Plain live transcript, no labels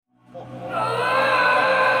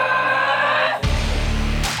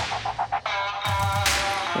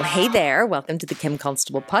Hey there, welcome to the Kim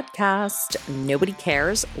Constable podcast. Nobody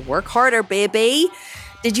cares. Work harder, baby.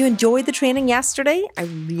 Did you enjoy the training yesterday? I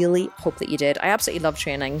really hope that you did. I absolutely love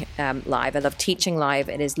training live. I love teaching live.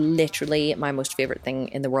 It is literally my most favorite thing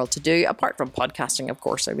in the world to do, apart from podcasting, of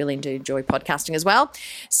course. I really do enjoy podcasting as well.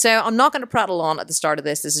 So I'm not going to prattle on at the start of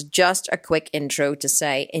this. This is just a quick intro to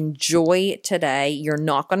say enjoy today. You're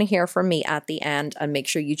not going to hear from me at the end, and make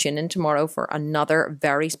sure you tune in tomorrow for another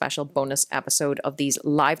very special bonus episode of these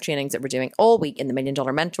live trainings that we're doing all week in the $1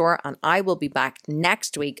 Million Mentor. And I will be back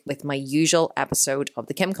next week with my usual episode of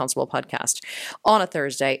the Kim Constable podcast on a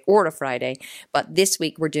Thursday or a Friday. But this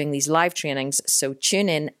week we're doing these live trainings, so tune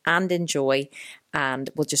in and enjoy, and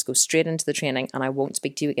we'll just go straight into the training and I won't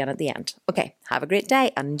speak to you again at the end. Okay, have a great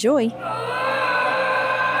day and enjoy.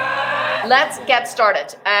 Let's get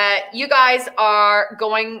started. You guys are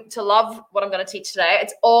going to love what I'm going to teach today.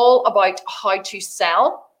 It's all about how to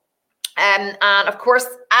sell. And of course,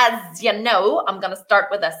 as you know, I'm going to start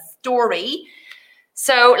with a story.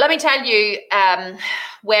 So let me tell you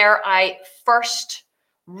where I first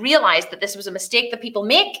realized that this was a mistake that people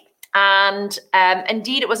make. And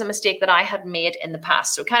indeed, it was a mistake that I had made in the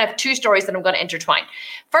past. So kind of two stories that I'm going to intertwine.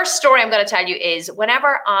 First story I'm going to tell you is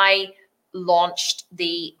whenever I launched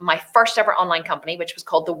my first ever online company, which was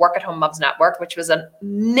called the Work at Home Mums Network, which was a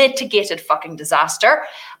mitigated fucking disaster.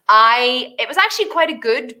 It was actually quite a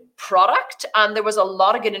good product, and there was a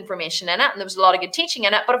lot of good information in it, and there was a lot of good teaching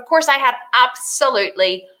in it. But of course, I had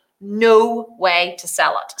absolutely no way to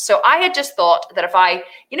sell it. So I had just thought that if I,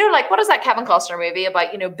 like, what is that Kevin Costner movie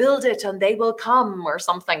about, build it and they will come or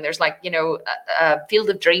something? There's like, a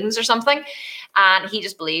Field of Dreams or something. And he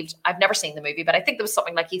just believed, I've never seen the movie, but I think there was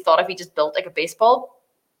something like he thought if he just built like a baseball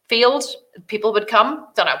field, people would come.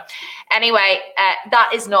 Don't know. Anyway,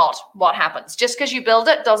 that is not what happens. Just because you build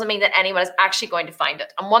it doesn't mean that anyone is actually going to find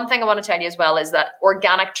it. And one thing I want to tell you as well is that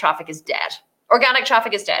organic traffic is dead. Organic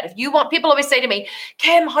traffic is dead. If you want, people always say to me,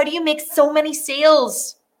 Kim, how do you make so many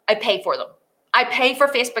sales? I pay for them. I pay for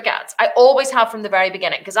Facebook ads. I always have from the very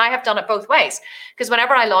beginning, because I have done it both ways. Because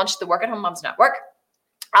whenever I launched the Work at Home Mums Network,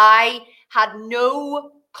 I had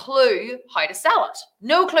no clue how to sell it.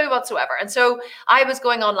 No clue whatsoever. And so I was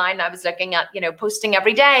going online, I was looking at, posting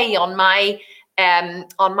every day on my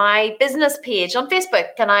business page on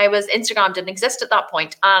Facebook, and Instagram didn't exist at that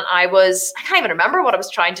point. And I can't even remember what I was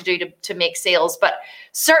trying to do to make sales, but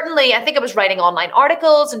certainly I think I was writing online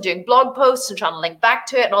articles and doing blog posts and trying to link back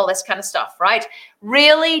to it and all this kind of stuff, right?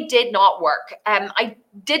 Really did not work. I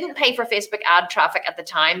didn't pay for Facebook ad traffic at the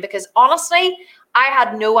time because honestly, I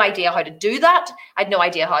had no idea how to do that. I had no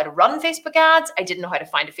idea how to run Facebook ads. I didn't know how to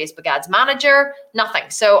find a Facebook ads manager, nothing.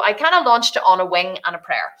 So I kind of launched it on a wing and a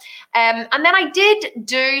prayer. And then I did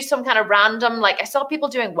do some kind of random, I saw people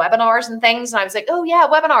doing webinars and things. And I was like, oh yeah,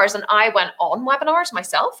 webinars. And I went on webinars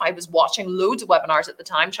myself. I was watching loads of webinars at the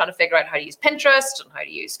time, trying to figure out how to use Pinterest and how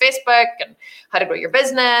to use Facebook and how to grow your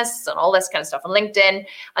business and all this kind of stuff on LinkedIn.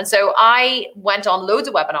 And so I went on loads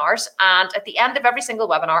of webinars. And at the end of every single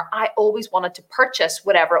webinar, I always wanted to purchase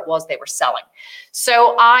whatever it was they were selling.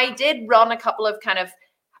 So I did run a couple of kind of,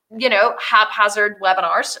 haphazard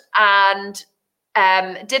webinars and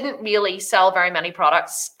didn't really sell very many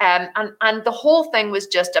products. And the whole thing was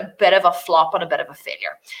just a bit of a flop and a bit of a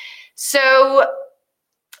failure. So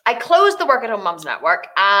I closed the Work at Home Mums Network,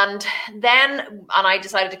 and I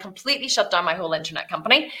decided to completely shut down my whole internet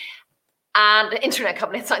company. And internet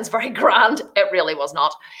company, it sounds very grand. It really was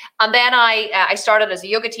not. And then I started as a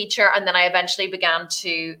yoga teacher, and then I eventually began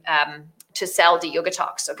to sell DeYoga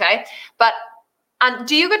Talks. Okay, and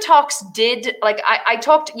DeYoga Talks did, I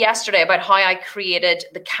talked yesterday about how I created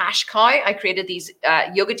the cash cow. I created these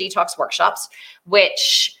yoga detox workshops,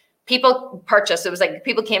 which people purchased. It was like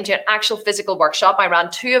people came to an actual physical workshop. I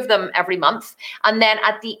ran 2 of them every month. And then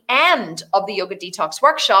at the end of the Yoga Detox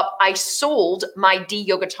workshop, I sold my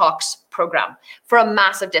DeYoga Talks program for a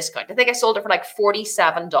massive discount. I think I sold it for like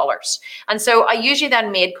 $47. And so I usually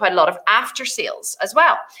then made quite a lot of after sales as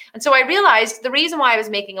well. And so I realized the reason why I was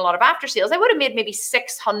making a lot of after sales, I would have made maybe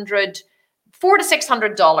 $400 to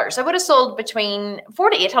 $600. I would have sold between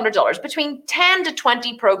 $400 to $800, between 10 to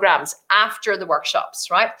 20 programs after the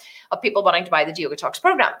workshops, right? Of people wanting to buy the DeYoga Talks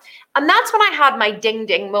program. And that's when I had my ding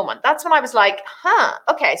ding moment. That's when I was like,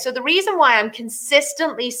 okay. So the reason why I'm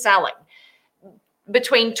consistently selling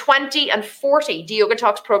between 20 and 40 DeYoga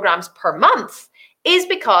Talks programs per month is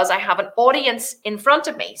because I have an audience in front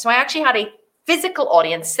of me. So I actually had a physical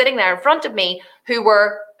audience sitting there in front of me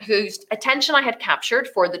whose attention I had captured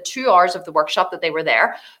for the 2 hours of the workshop that they were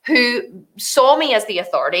there, who saw me as the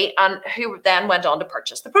authority and who then went on to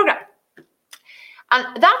purchase the program.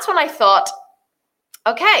 And that's when I thought,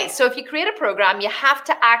 Okay, so if you create a program, you have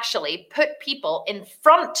to actually put people in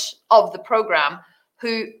front of the program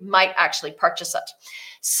who might actually purchase it.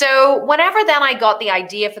 So whenever then I got the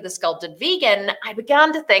idea for the Sculpted Vegan, I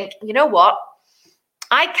began to think, you know what?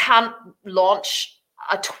 I can't launch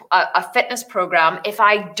a fitness program if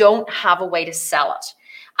I don't have a way to sell it.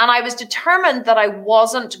 And I was determined that I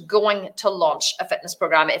wasn't going to launch a fitness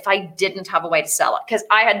program if I didn't have a way to sell it, because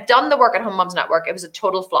I had done the Work at Home Mums Network. It was a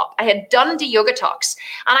total flop. I had done DeYoga Talks,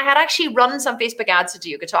 and I had actually run some Facebook ads to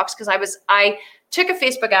DeYoga Talks because I took a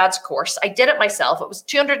Facebook ads course. I did it myself. It was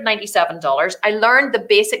 $297. I learned the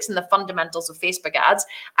basics and the fundamentals of Facebook ads.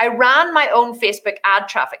 I ran my own Facebook ad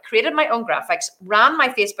traffic, created my own graphics, ran my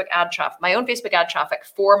Facebook ad traffic, my own Facebook ad traffic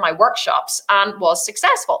for my workshops, and was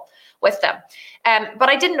successful with them. But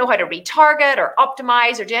I didn't know how to retarget or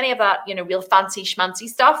optimize or do any of that, real fancy schmancy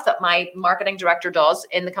stuff that my marketing director does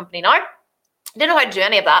in the company now. I didn't know how to do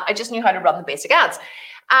any of that. I just knew how to run the basic ads.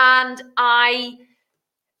 And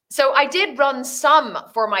so I did run some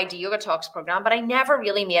for my DeYoga Talks program, but I never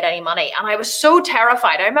really made any money. And I was so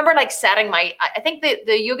terrified. I remember setting I think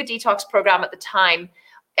the Yoga Detox program at the time,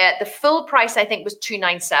 the full price, I think, was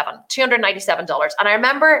 $297. And I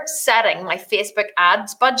remember setting my Facebook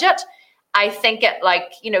ads budget, I think at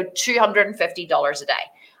 $250 a day.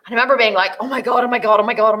 And I remember being like, oh my God,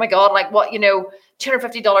 like what,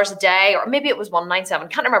 $250 a day, or maybe it was $197,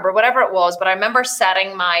 can't remember, whatever it was. But I remember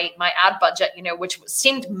setting my ad budget, which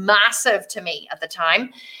seemed massive to me at the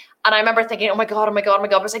time. And I remember thinking, oh my God,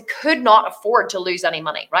 because I could not afford to lose any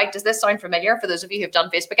money, right? Does this sound familiar for those of you who've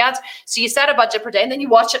done Facebook ads? So you set a budget per day and then you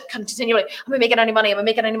watch it continually. Am I making any money? Am I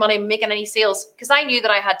making any money? Am I making any sales? Because I knew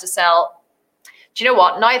that I had to sell. Do you know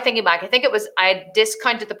what? Now thinking back, I think I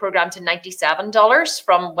discounted the program to $97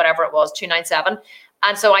 from whatever it was, $297.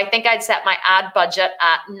 And so I think I'd set my ad budget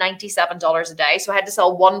at $97 a day. So I had to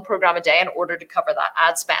sell one program a day in order to cover that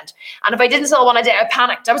ad spend. And if I didn't sell one a day, I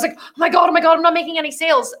panicked. I was like, oh my God, I'm not making any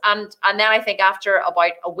sales. And then I think after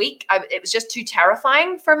about a week, it was just too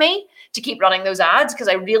terrifying for me to keep running those ads because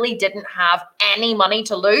I really didn't have any money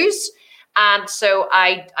to lose. And so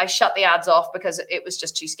I shut the ads off because it was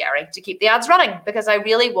just too scary to keep the ads running, because I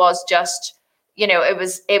really was just,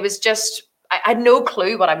 it was just, I had no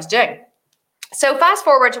clue what I was doing. So fast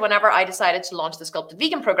forward to whenever I decided to launch the Sculpted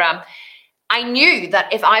Vegan program, I knew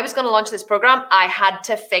that if I was going to launch this program, I had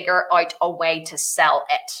to figure out a way to sell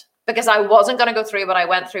it, because I wasn't going to go through what I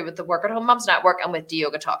went through with the Work at Home Mums Network and with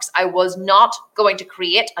DeYoga Talks. I was not going to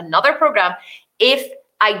create another program if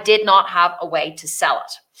I did not have a way to sell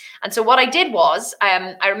it. And so what I did was,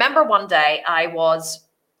 I remember one day I was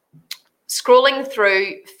scrolling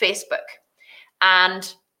through Facebook,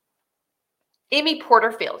 and Amy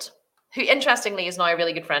Porterfield, who interestingly is now a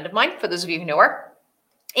really good friend of mine, for those of you who know her,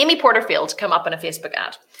 Amy Porterfield come up in a Facebook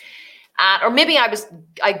ad. Or maybe I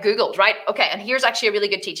Googled, right? Okay, and here's actually a really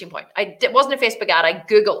good teaching point. It wasn't a Facebook ad, I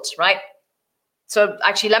Googled, right? So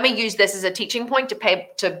actually, let me use this as a teaching point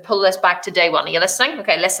to pull this back to day one. Are you listening?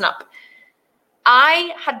 Okay, listen up.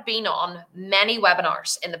 I had been on many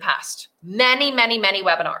webinars in the past, many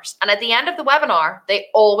webinars. And at the end of the webinar, they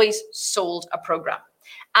always sold a program.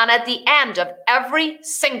 And at the end of every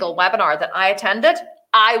single webinar that I attended,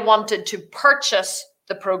 I wanted to purchase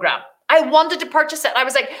the program. I wanted to purchase it. I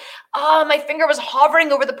was like, oh, my finger was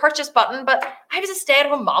hovering over the purchase button, but I was a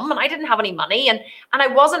stay-at-home mom and I didn't have any money. And I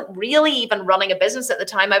wasn't really even running a business at the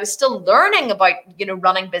time. I was still learning about,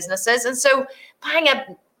 running businesses. And so buying a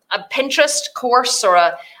Pinterest course or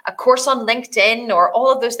a course on LinkedIn or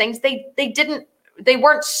all of those things, they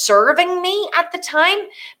weren't serving me at the time,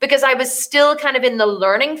 because I was still kind of in the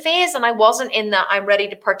learning phase and I wasn't in the I'm ready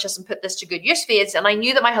to purchase and put this to good use phase. And I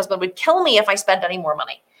knew that my husband would kill me if I spent any more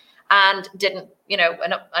money and didn't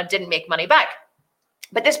make money back.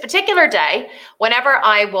 But this particular day, whenever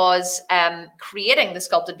I was creating the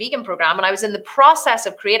Sculpted Vegan program and I was in the process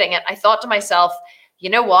of creating it, I thought to myself, you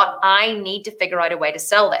know what? I need to figure out a way to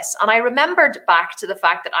sell this. And I remembered back to the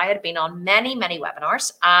fact that I had been on many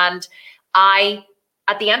webinars, and I,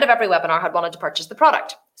 at the end of every webinar, had wanted to purchase the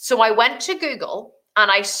product. So I went to Google and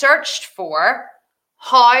I searched for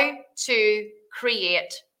how to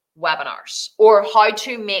create webinars or how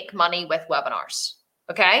to make money with webinars.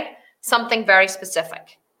 Okay? Something very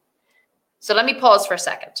specific. So let me pause for a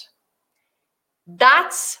second.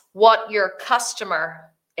 That's what your customer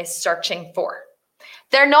is searching for.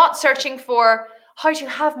 They're not searching for how to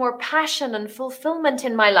have more passion and fulfillment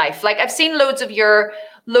in my life. Like, I've seen loads of your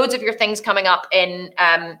things coming up in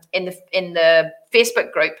the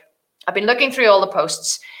Facebook group. I've been looking through all the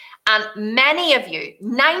posts, and many of you,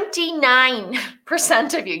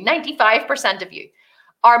 99% of you, 95% of you,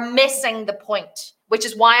 are missing the point which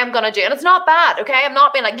is why I'm going to do it. And it's not bad, okay? I'm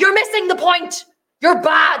not being like, you're missing the point. You're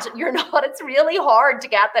bad. You're not. It's really hard to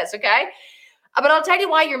get this, okay? But I'll tell you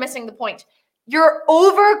why you're missing the point. You're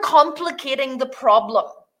overcomplicating the problem.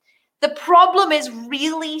 The problem is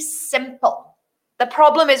really simple. The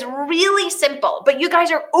problem is really simple, but you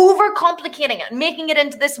guys are overcomplicating it and making it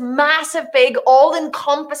into this massive, big,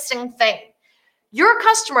 all-encompassing thing. Your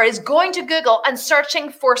customer is going to Google and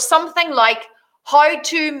searching for something like how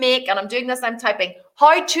to make, and I'm doing this, I'm typing,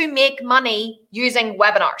 how to make money using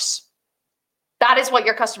webinars. That is what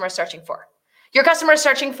your customer is searching for. Your customer is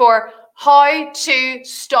searching for how to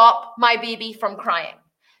stop my baby from crying.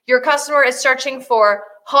 Your customer is searching for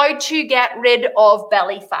how to get rid of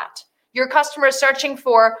belly fat. Your customer is searching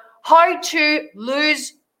for how to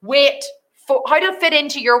lose weight, for how to fit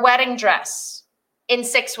into your wedding dress in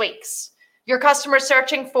 6 weeks. Your customer is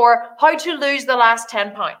searching for how to lose the last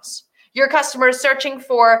 10 pounds. Your customer is searching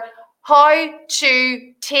for how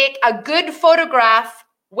to take a good photograph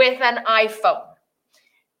with an iPhone.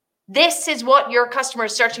 This is what your customer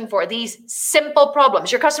is searching for, these simple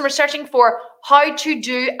problems. Your customer is searching for how to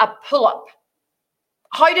do a pull-up,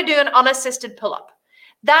 how to do an unassisted pull-up.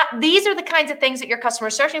 These are the kinds of things that your customer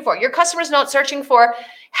is searching for. Your customer is not searching for,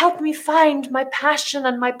 help me find my passion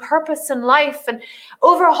and my purpose in life and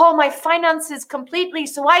overhaul my finances completely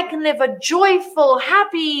so I can live a joyful,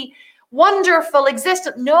 happy, wonderful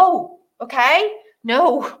existence. No, okay?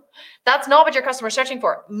 No, that's not what your customer is searching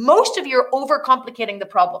for. Most of you are overcomplicating the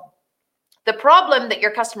problem. The problem that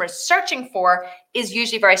your customer is searching for is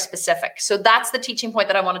usually very specific. So that's the teaching point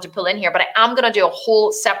that I wanted to pull in here, but I am going to do a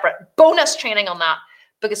whole separate bonus training on that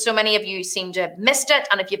because so many of you seem to have missed it.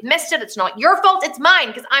 And if you've missed it, it's not your fault, it's mine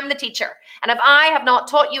because I'm the teacher. And if I have not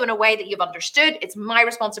taught you in a way that you've understood, it's my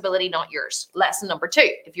responsibility, not yours. Lesson number 2,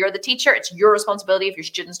 if you're the teacher, it's your responsibility. If your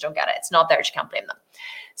students don't get it, it's not theirs, you can't blame them.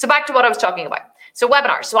 So back to what I was talking about. So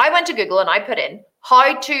webinars. So I went to Google and I put in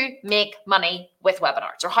how to make money with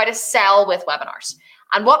webinars or how to sell with webinars.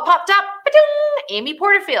 And what popped up? Ba-ding! Amy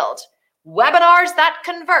Porterfield. Webinars that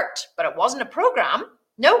convert. But it wasn't a program.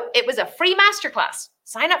 No, it was a free masterclass.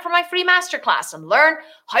 Sign up for my free masterclass and learn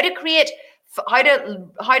how to create, how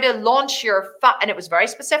to launch your, and it was very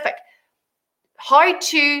specific. How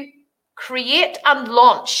to create and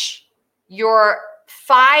launch your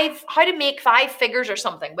how to make 5 figures or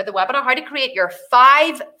something with a webinar, how to create your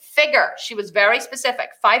 5-figure. She was very specific.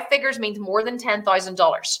 5 figures means more than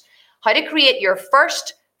 $10,000. How to create your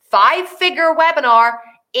first 5-figure webinar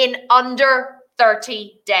in under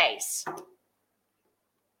 30 days.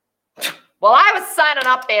 Well, I was signing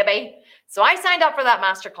up, baby. So I signed up for that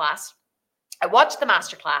masterclass. I watched the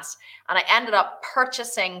masterclass and I ended up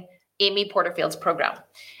purchasing Amy Porterfield's program.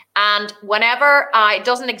 And whenever it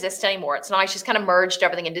doesn't exist anymore, it's now she's kind of merged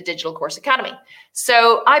everything into Digital Course Academy.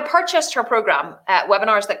 So I purchased her program,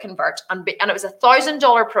 Webinars That Convert, and it was a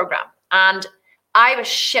 $1,000 program. And I was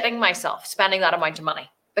shitting myself spending that amount of money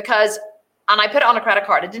and I put it on a credit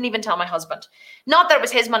card. I didn't even tell my husband. Not that it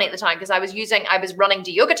was his money at the time because I was running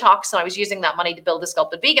the yoga talks and I was using that money to build the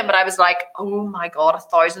Sculpted Vegan. But I was like, oh my God,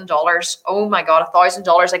 $1,000. Oh my God,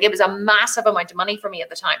 $1,000. Like it was a massive amount of money for me at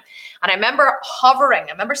the time. And I remember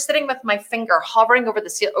sitting with my finger hovering over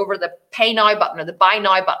the pay now button or the buy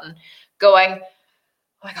now button going,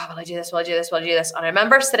 oh my God, will I do this? Will I do this? Will I do this? And I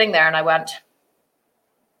remember sitting there and I went,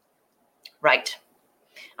 right.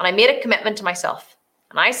 And I made a commitment to myself.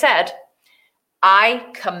 And I said, I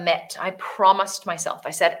commit. I promised myself. I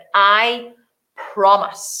said, I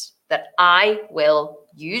promise that I will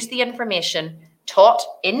use the information taught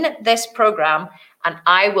in this program and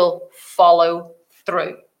I will follow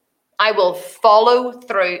through. I will follow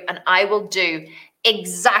through and I will do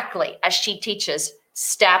exactly as she teaches,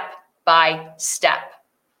 step by step.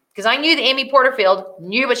 Because I knew that Amy Porterfield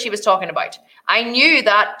knew what she was talking about. I knew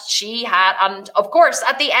that she had, and of course,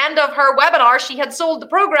 at the end of her webinar, she had sold the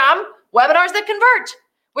program, Webinars That Convert,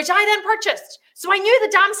 which I then purchased. So I knew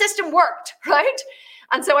the damn system worked, right?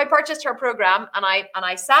 And so I purchased her program and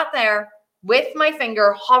I sat there with my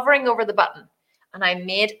finger hovering over the button and I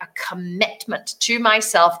made a commitment to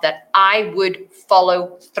myself that I would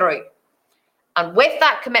follow through. And with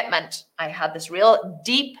that commitment, I had this real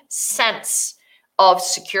deep sense of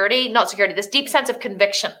this deep sense of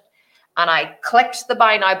conviction. And I clicked the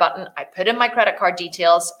buy now button. I put in my credit card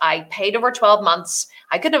details. I paid over 12 months.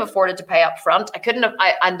 I couldn't have afforded to pay up front.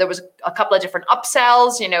 And there was a couple of different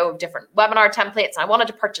upsells, different webinar templates. I wanted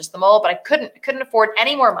to purchase them all, but I couldn't afford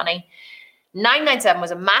any more money. $997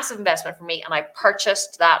 was a massive investment for me. And I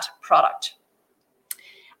purchased that product.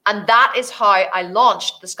 And that is how I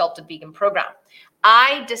launched the Sculpted Vegan program.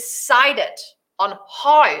 I decided on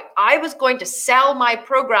how I was going to sell my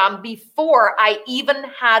program before I even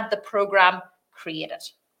had the program created.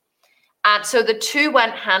 And so the two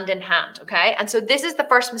went hand in hand, okay? And so this is the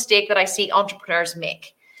first mistake that I see entrepreneurs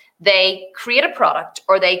make. They create a product,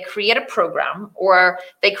 or they create a program, or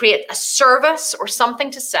they create a service or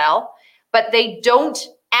something to sell, but they don't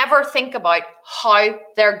ever think about how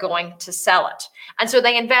they're going to sell it. And so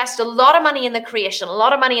they invest a lot of money in the creation, a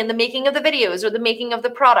lot of money in the making of the videos, or the making of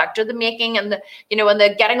the product, or the making and the, and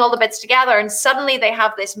the getting all the bits together. And suddenly they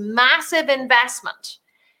have this massive investment,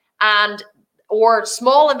 and or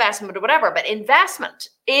small investment or whatever, but investment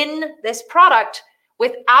in this product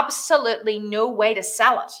with absolutely no way to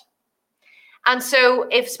sell it. And so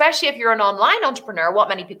especially if you're an online entrepreneur, what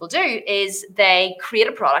many people do is they create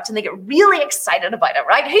a product and they get really excited about it,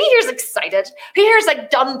 right? Who here's excited? Who here's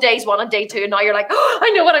like done days 1 and day 2, and now you're like, oh,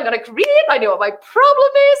 I know what I'm going to create. I know what my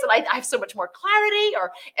problem is, and I have so much more clarity.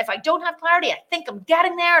 Or if I don't have clarity, I think I'm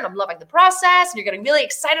getting there and I'm loving the process, and you're getting really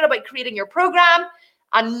excited about creating your program.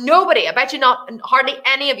 And nobody, I bet you not, hardly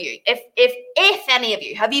any of you, if any of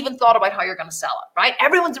you have even thought about how you're going to sell it, right?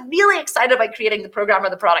 Everyone's really excited about creating the program or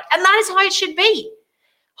the product, and that is how it should be.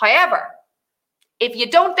 However, if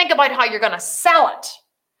you don't think about how you're going to sell it,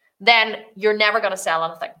 then you're never going to sell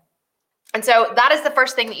anything. And so that is the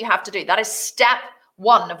first thing that you have to do. That is step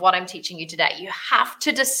 1 of what I'm teaching you today. You have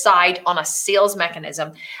to decide on a sales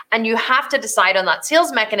mechanism, and you have to decide on that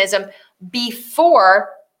sales mechanism before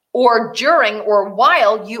or during or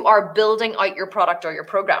while you are building out your product or your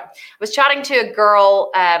program. I was chatting to a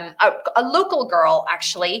girl, a local girl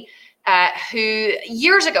actually, who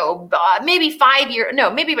years ago, maybe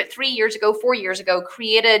about 3 years ago, 4 years ago,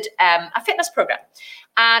 created a fitness program.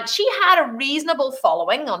 And she had a reasonable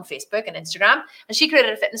following on Facebook and Instagram, and she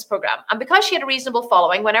created a fitness program. And because she had a reasonable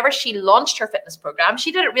following, whenever she launched her fitness program,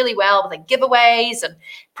 she did it really well with like giveaways and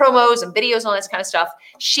promos and videos and all this kind of stuff.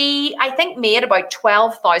 She, I think, made about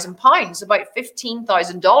 £12,000, about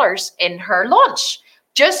 $15,000 in her launch,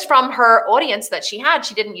 just from her audience that she had.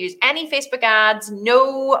 She didn't use any Facebook ads,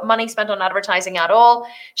 no money spent on advertising at all.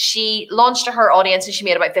 She launched to her audience and she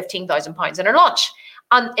made about £15,000 in her launch.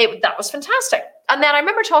 And that was fantastic. And then I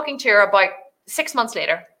remember talking to her about 6 months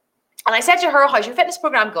later, and I said to her, how's your fitness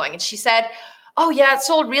program going? And she said, oh yeah, it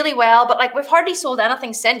sold really well, but like we've hardly sold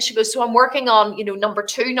anything since. She goes, so I'm working on, number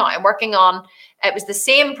 2 now. I'm working on, it was the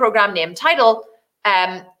same program name title,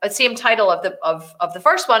 same title of the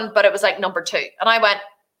first one, but it was like number 2. And I went,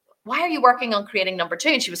 why are you working on creating number 2?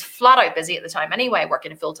 And she was flat out busy at the time anyway,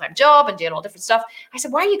 working a full-time job and doing all different stuff. I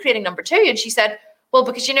said, why are you creating number 2? And she said, well,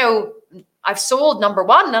 because, I've sold number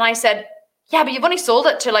 1. And I said, yeah, but you've only sold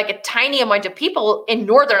it to like a tiny amount of people in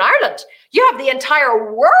Northern Ireland. You have the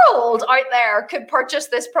entire world out there could purchase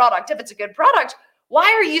this product if it's a good product.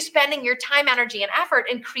 Why are you spending your time, energy, and effort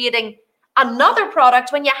in creating another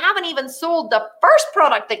product when you haven't even sold the first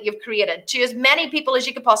product that you've created to as many people as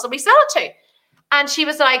you could possibly sell it to? And she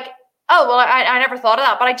was like, oh, well, I never thought of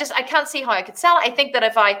that, but I can't see how I could sell it. I think that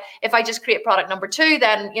if I just create product number 2,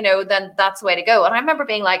 then, then that's the way to go. And I remember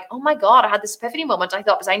being like, oh my God, I had this epiphany moment. I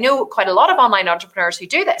thought, because I know quite a lot of online entrepreneurs who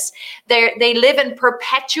do this. They live in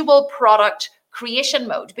perpetual product creation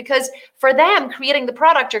mode, because for them, creating the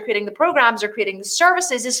product or creating the programs or creating the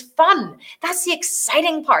services is fun. That's the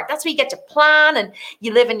exciting part. That's where you get to plan, and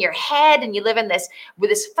you live in your head, and you live in this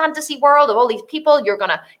fantasy world of all these people you're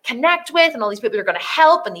going to connect with, and all these people you're going to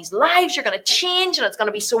help, and these lives you're going to change, and it's going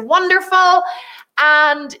to be so wonderful.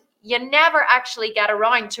 And you never actually get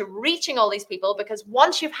around to reaching all these people, because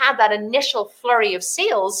once you've had that initial flurry of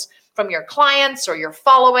sales from your clients or your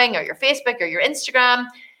following or your Facebook or your Instagram,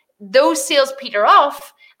 those sales peter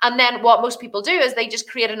off. And then what most people do is they just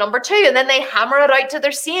create a number 2, and then they hammer it out to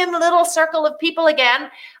their same little circle of people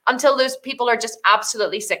again until those people are just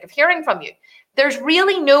absolutely sick of hearing from you. There's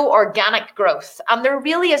really no organic growth, and there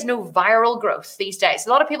really is no viral growth these days.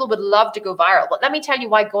 A lot of people would love to go viral, but let me tell you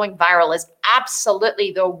why going viral is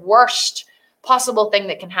absolutely the worst possible thing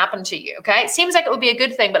that can happen to you, okay? It seems like it would be a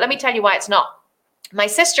good thing, but let me tell you why it's not. My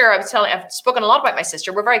sister, I've spoken a lot about my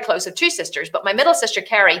sister. We're very close. I have 2 sisters, but my middle sister,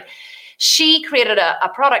 Carrie, she created a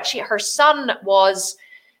product. Her son was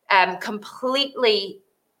completely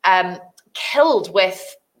killed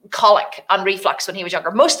with colic and reflux when he was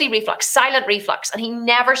younger, mostly reflux, silent reflux, and he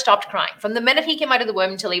never stopped crying. From the minute he came out of the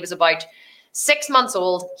womb until he was about 6 months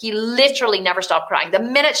old, he literally never stopped crying. The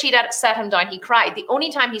minute she'd set him down, he cried. The only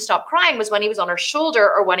time he stopped crying was when he was on her shoulder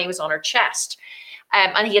or when he was on her chest.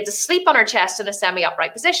 And he had to sleep on her chest in a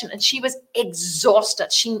semi-upright position. And she was exhausted.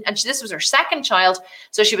 This was her second child.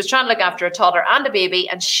 So she was trying to look after a toddler and a baby.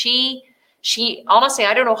 And she She honestly,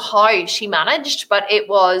 I don't know how she managed, but it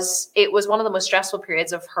was one of the most stressful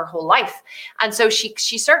periods of her whole life. And so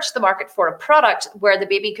she searched the market for a product where the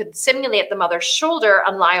baby could simulate the mother's shoulder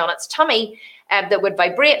and lie on its tummy, that would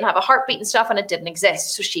vibrate and have a heartbeat and stuff, and it didn't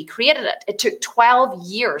exist. So she created it. It took 12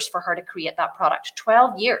 years for her to create that product.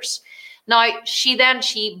 12 years. Now,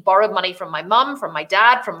 she borrowed money from my mum, from my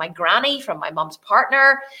dad, from my granny, from my mum's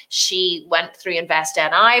partner. She went through Invest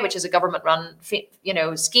NI, which is a government-run,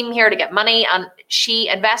 scheme here to get money, and she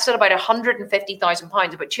invested about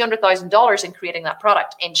 £150,000, about $200,000 in creating that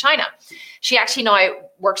product in China. She actually now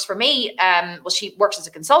works for me. She works as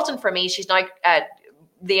a consultant for me. She's now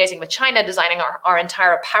liaising with China, designing our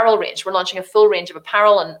entire apparel range. We're launching a full range of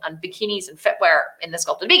apparel and bikinis and footwear in the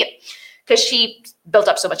Sculpted Vegan, because she built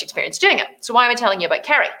up so much experience doing it. So why am I telling you about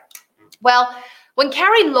Kerry? Well, when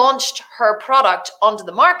Kerry launched her product onto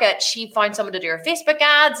the market, she found someone to do her Facebook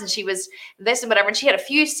ads, and she was this and whatever, and she had a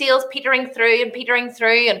few sales petering through,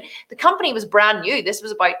 and the company was brand new. This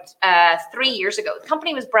was about 3 years ago. The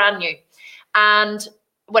company was brand new, and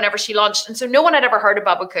whenever she launched, and so no one had ever heard of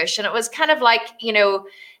Bubble Kush, and it was kind of like,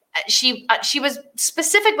 she was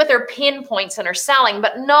specific with her pain points and her selling,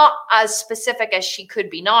 but not as specific as she could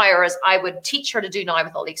be now, or as I would teach her to do now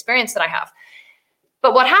with all the experience that I have.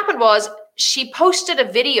 But what happened was she posted a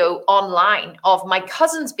video online of my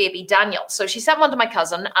cousin's baby, Daniel. So she sent one to my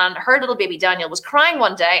cousin, and her little baby Daniel was crying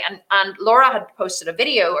one day, and Laura had posted a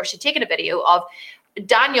video, or she'd taken a video of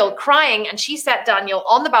Daniel crying, and she set Daniel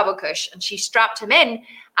on the Bubble Kush and she strapped him in.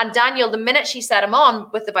 And Daniel, the minute she set him on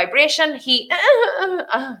with the vibration, he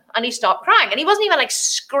stopped crying. And he wasn't even like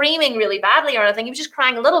screaming really badly or anything. He was just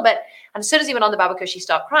crying a little bit. And as soon as he went on the Bubble Kush, he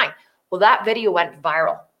stopped crying. Well, that video went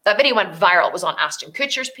viral. That video went viral. It was on Ashton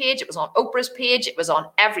Kutcher's page. It was on Oprah's page. It was on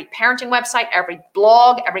every parenting website, every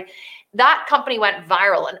blog, that company went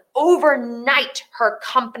viral. And overnight, her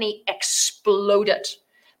company exploded.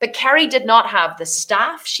 But Kerry did not have the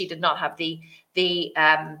staff. She did not have the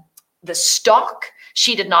stock.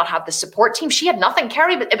 She did not have the support team. She had nothing.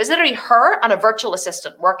 Kerry, it was literally her and a virtual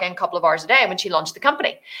assistant working a couple of hours a day when she launched the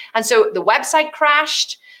company. And so the website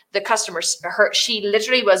crashed. The customers, she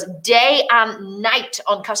literally was day and night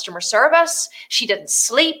on customer service. She didn't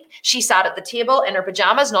sleep. She sat at the table in her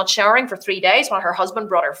pajamas, not showering for 3 days while her husband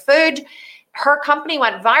brought her food. Her company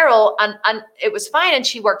went viral, and it was fine, and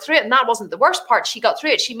she worked through it. And that wasn't the worst part. She got through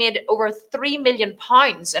it. She made over £3 million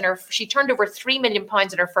she turned over £3 million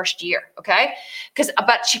in her first year. Okay.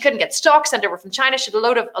 But she couldn't get stock sent over from China. She had a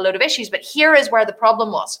load of issues. But here is where the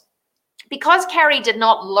problem was. Because Kerry did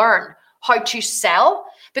not learn how to sell,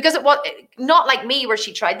 because it was not like me, where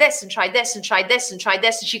she tried this and tried this and tried this and tried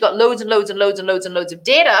this. And she got loads and loads and loads and loads and loads of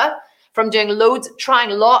data from trying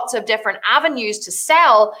lots of different avenues to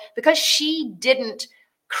sell. Because she didn't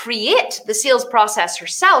create the sales process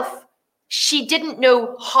herself, she didn't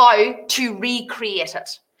know how to recreate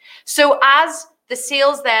it. So as the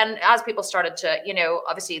sales then, as people started to,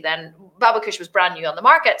 obviously then Bubble Kush was brand new on the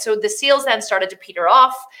market. So the sales then started to peter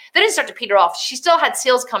off. They didn't start to peter off. She still had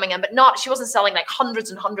sales coming in, but she wasn't selling like hundreds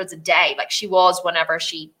and hundreds a day like she was whenever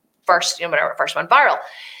she first went viral.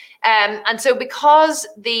 And so because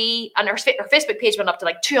her Facebook page went up to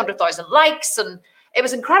like 200,000 likes, and it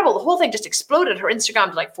was incredible. The whole thing just exploded. Her Instagram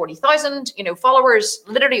to like 40,000, followers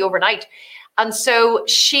literally overnight. And so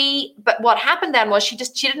but what happened then was she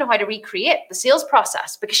didn't know how to recreate the sales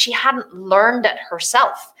process, because she hadn't learned it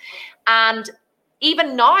herself. And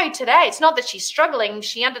even now today, it's not that she's struggling.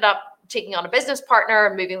 She ended up taking on a business partner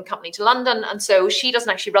and moving the company to London. And so she doesn't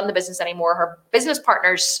actually run the business anymore. Her business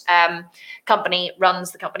partner's company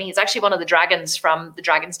runs the company. He's actually one of the dragons from the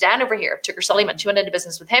Dragon's Den over here, Tucker Sullivan. She went into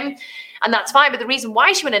business with him, and that's fine. But the reason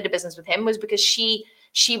why she went into business with him was because she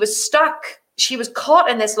was stuck. She was caught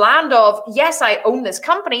in this land of, yes, I own this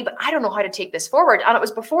company, but I don't know how to take this forward. And it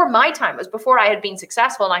was before my time. It was before I had been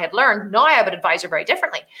successful and I had learned. Now I would advise her very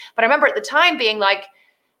differently. But I remember at the time being like,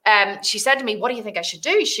 she said to me, what do you think I should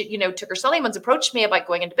do? Tucker Sullivan's approached me about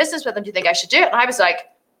going into business with him. Do you think I should do it? And I was like,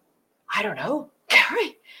 I don't know,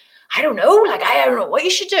 Kerry. I don't know. Like, I don't know what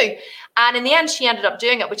you should do. And in the end, she ended up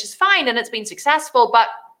doing it, which is fine. And it's been successful. But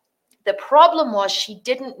the problem was she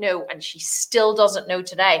didn't know, and she still doesn't know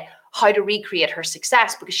today, how to recreate her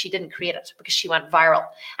success, because she didn't create it, because she went viral.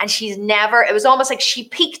 And it was almost like she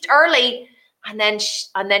peaked early and then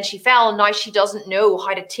she fell, and now she doesn't know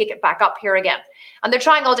how to take it back up here again. And they're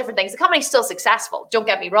trying all different things. The company's still successful, don't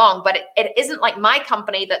get me wrong, but it isn't like my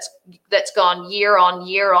company that's gone year on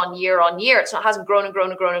year on year on year. It hasn't grown and grown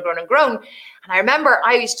and grown and grown and grown. And I remember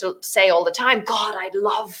I used to say all the time, God, I'd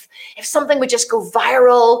love if something would just go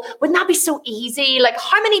viral. Wouldn't that be so easy? Like,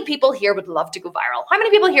 how many people here would love to go viral? How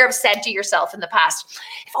many people here have said to yourself in the past,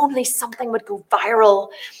 if only something would go viral,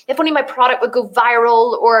 if only my product would go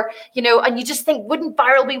viral, or, you know, and you just think, wouldn't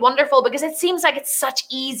viral be wonderful? Because it seems like it's such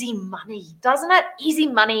easy money, doesn't it? Easy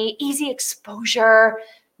money, easy exposure.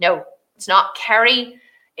 No, it's not. Kerry,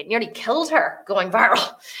 it nearly killed her going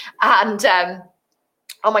viral. And,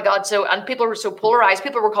 oh my God. So, and people were so polarized.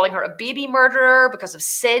 People were calling her a baby murderer because of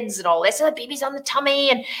SIDS and all this. Oh, baby's on the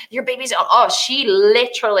tummy and your baby's on. Oh, she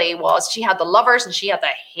literally was. She had the lovers and she had the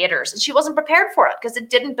haters, and she wasn't prepared for it because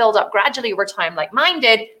it didn't build up gradually over time like mine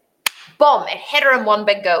did. Boom, it hit her in one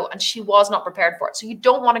big go, and she was not prepared for it. So you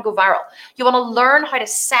don't want to go viral. You want to learn how to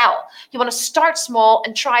sell. You want to start small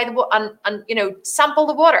and try and you know, sample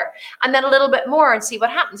the water, and then a little bit more and see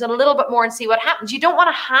what happens, and a little bit more and see what happens. You don't want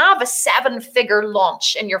to have a 7-figure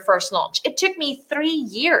launch in your first launch. It took me 3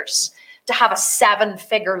 years to have a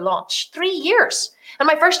 7-figure launch. 3 years. And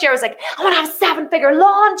my first year I was like, I want to have a 7-figure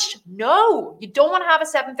launch. No, you don't want to have a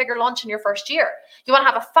 7-figure launch in your first year. You want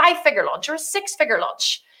to have a 5-figure launch or a 6-figure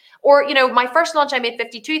launch. Or, you know, my first launch, I made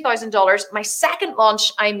 $52,000. My second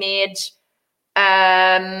launch, I made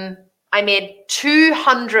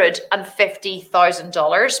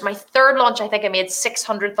 $250,000. My third launch, I think I made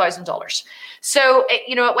 $600,000. So,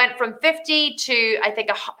 you know, it went from 50 to, I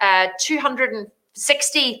think,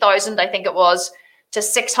 260,000, I think it was, to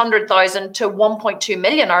 600,000 to 1.2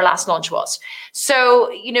 million our last launch was.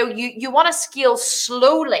 So, you know, you want to scale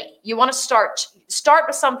slowly. You want to start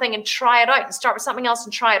with something and try it out, and start with something else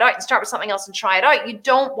and try it out, and start with something else and try it out. You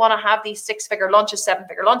don't want to have these 6-figure launches,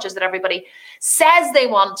 7-figure launches that everybody says they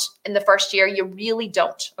want in the first year. You really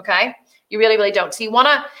don't, okay? You really, really don't. So you want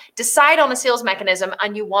to decide on a sales mechanism,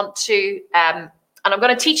 and you want to, and I'm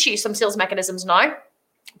going to teach you some sales mechanisms now,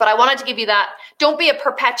 but I wanted to give you that. Don't be a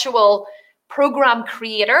perpetual program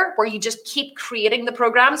creator where you just keep creating the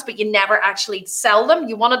programs, but you never actually sell them.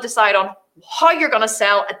 You want to decide on how you're going to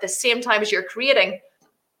sell at the same time as you're creating.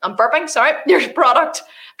 I'm burping, sorry, your product,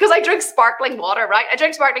 because I drink sparkling water, right? I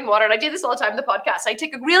drink sparkling water, and I do this all the time in the podcast. I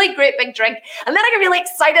take a really great big drink, and then I get really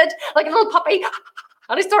excited, like a little puppy,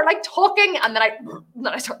 and I start like talking, and then I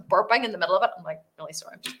start burping in the middle of it. I'm like, really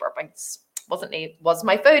sorry, I'm just burping. It wasn't me, it was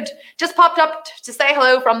my food. Just popped up to say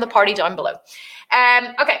hello from the party down below.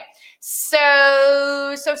 Okay.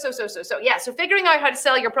 So yeah, so figuring out how to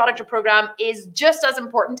sell your product or program is just as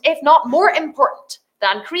important, if not more important,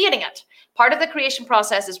 than creating it. Part of the creation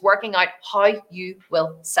process is working out how you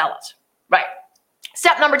will sell it. Right.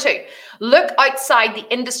 Step number 2, look outside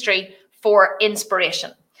the industry for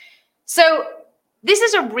inspiration. So this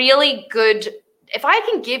is a really good, if I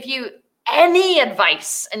can give you any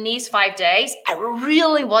advice in these 5 days, I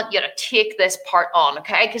really want you to take this part on,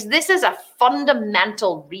 okay? Because this is a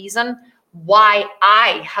fundamental reason why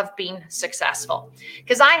I have been successful.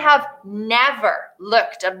 Because I have never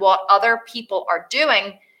looked at what other people are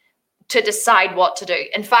doing to decide what to do.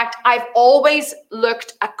 In fact, I've always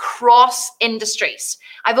looked across industries.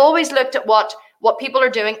 I've always looked at what people are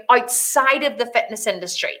doing outside of the fitness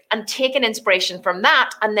industry and taken inspiration from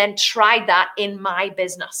that and then tried that in my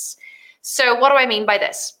business. So what do I mean by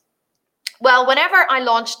this? Well, whenever I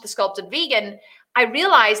launched The Sculpted Vegan, I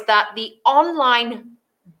realized that the online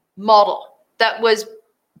model that was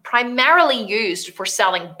primarily used for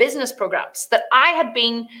selling business programs that I had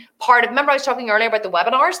been part of. Remember I was talking earlier about the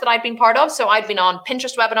webinars that I'd been part of? So I'd been on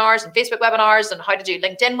Pinterest webinars and Facebook webinars and how to do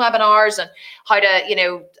LinkedIn webinars and how to, you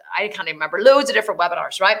know, I can't even remember, loads of different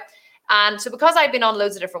webinars, right? And so because I'd been on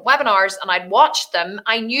loads of different webinars and I'd watched them,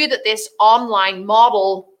 I knew that this online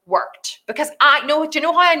model worked because do you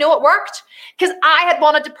know how I know it worked? Because I had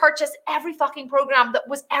wanted to purchase every fucking program that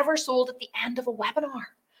was ever sold at the end of a webinar.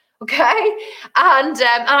 Okay. And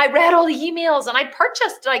I read all the emails and I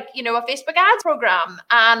purchased a Facebook ads program,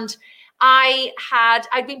 and I'd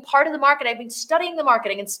been part of the market. I'd been studying the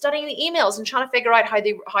marketing and studying the emails and trying to figure out how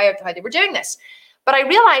they were doing this. But I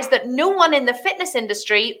realized that no one in the fitness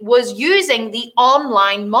industry was using the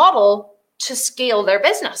online model to scale their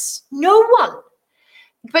business. No one.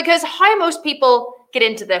 Because how most people get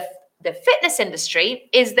into the fitness industry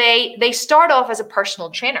is they start off as a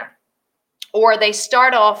personal trainer, or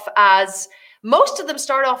most of them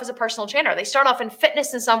start off as a personal trainer. They start off in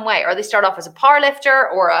fitness in some way, or they start off as a power lifter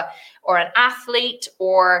or an athlete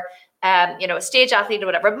or a stage athlete or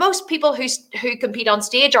whatever. Most people who compete on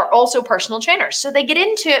stage are also personal trainers. So they get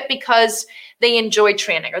into it because they enjoy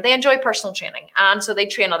training or they enjoy personal training. And so they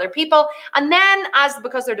train other people. And then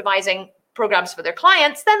because they're devising programs for their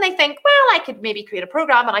clients, then they think, well, I could maybe create a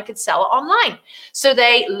program and I could sell it online. So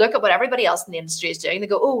they look at what everybody else in the industry is doing. They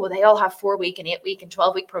go, oh, well, they all have 4-week and 8-week and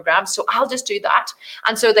 12-week programs. So I'll just do that.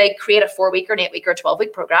 And so they create a 4-week or an 8-week or a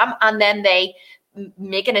 12-week program, and then they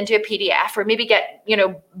make it into a PDF, or maybe get,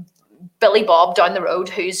 Billy Bob down the road,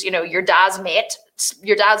 who's, your dad's mate's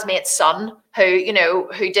son,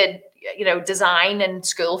 who did, design in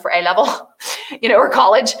school for A-level, or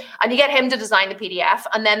college, and you get him to design the PDF,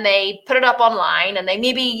 and then they put it up online, and they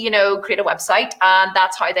maybe, create a website, and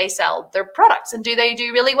that's how they sell their products. And do they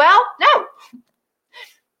do really well?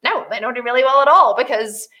 No, they don't do really well at all,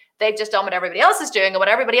 because they've just done what everybody else is doing, and what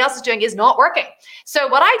everybody else is doing is not working. So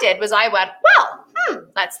what I did was I went, well,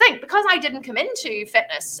 let's think. Because I didn't come into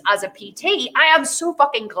fitness as a PT, I am so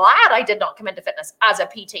fucking glad I did not come into fitness as a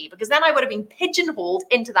PT, because then I would have been pigeonholed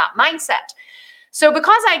into that mindset. So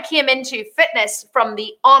because I came into fitness from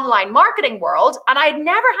the online marketing world, and I'd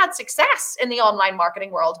never had success in the online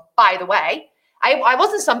marketing world, by the way, I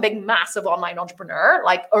wasn't some big, massive online entrepreneur,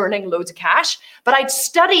 like earning loads of cash, but I'd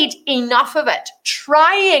studied enough of it,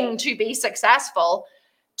 trying to be successful,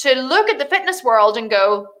 to look at the fitness world and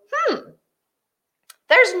go,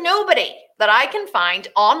 there's nobody that I can find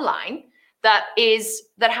online that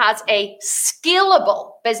has a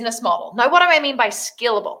scalable business model. Now, what do I mean by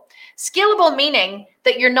scalable? Scalable meaning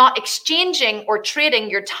that you're not exchanging or trading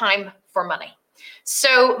your time for money.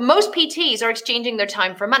 So most PTs are exchanging their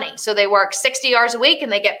time for money. So they work 60 hours a week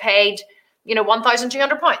and they get paid,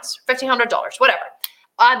 £1,200, $1,500, whatever.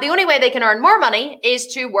 The only way they can earn more money is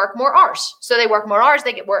to work more hours. So they work more hours,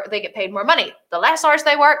 they get paid more money. The less hours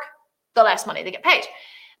they work, the less money they get paid.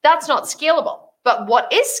 That's not scalable. But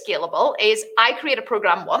what is scalable is I create a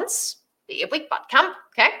program once, the 8-week boot camp.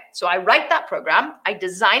 Okay. So I write that program, I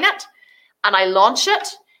design it, and I launch it.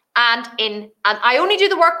 And I only do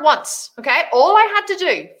the work once, okay? All I had to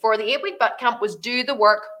do for the 8-week boot camp was do the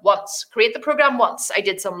work once, create the program once. I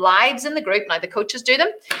did some lives in the group, now the coaches do them.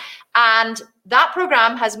 And that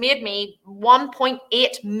program has made me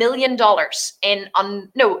 $1.8 million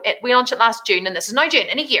we launched it last June, and this is now June,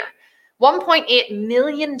 in a year. $1.8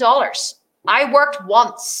 million. I worked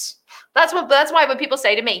once. That's why when people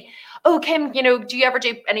say to me, oh, Kim, do you ever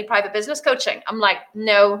do any private business coaching? I'm like,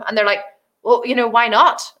 no. And they're like, well, why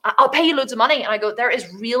not? I'll pay you loads of money. And I go, there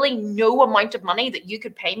is really no amount of money that you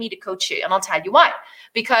could pay me to coach you. And I'll tell you why.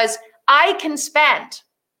 Because I can spend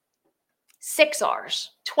 6 hours,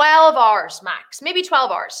 12 hours max, maybe 12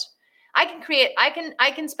 hours. I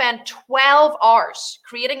can spend 12 hours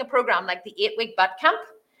creating a program like the 8-week boot camp,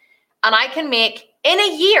 and I can make in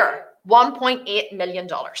a year $1.8 million.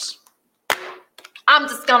 I'm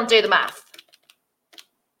just going to do the math.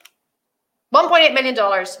 $1.8 million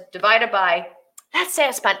divided by, let's say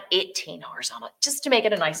I spent 18 hours on it, just to make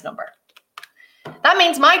it a nice number. That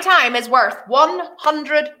means my time is worth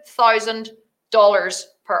 $100,000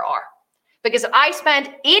 per hour. Because if I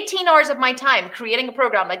spend 18 hours of my time creating a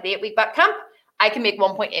program like the 8-week boot camp, I can make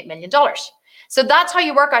 $1.8 million. So that's how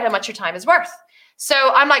you work out how much your time is worth. So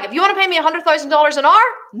I'm like, if you want to pay me $100,000 an hour,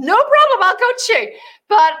 no problem, I'll coach you.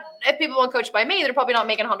 But if people want coached by me, they're probably not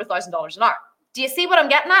making $100,000 an hour. Do you see what I'm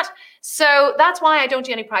getting at? So that's why I don't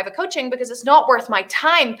do any private coaching, because it's not worth my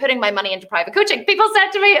time putting my money into private coaching. Somebody said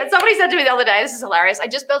to me the other day, this is hilarious, I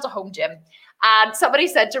just built a home gym. And somebody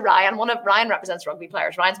said to Ryan, Ryan represents rugby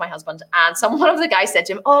players, Ryan's my husband. And one of the guys said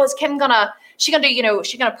to him, oh, is Kim she gonna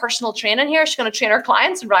do personal training here? She's gonna train her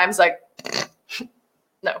clients? And Ryan's like,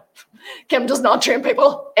 no, Kim does not train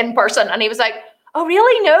people in person. And he was like, oh,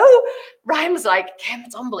 really? No? Ryan was like, Kim,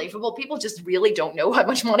 it's unbelievable. People just really don't know how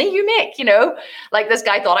much money you make, Like this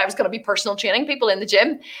guy thought I was going to be personal training people in the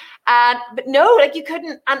gym. But no, like you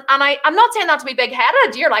couldn't. And I'm not saying that to be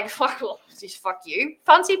big-headed. You're like, fuck you.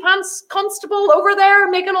 Fancy pants constable over there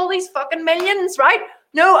making all these fucking millions, right?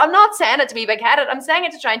 No, I'm not saying it to be big-headed. I'm saying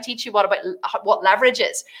it to try and teach you what leverage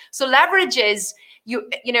is. So leverage is,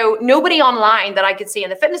 nobody online that I could see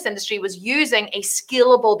in the fitness industry was using a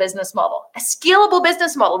scalable business model. A scalable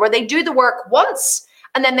business model where they do the work once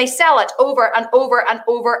and then they sell it over and over and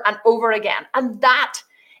over and over again. And that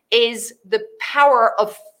is the power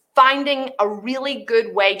of finding a really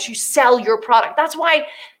good way to sell your product. That's why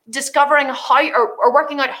discovering how or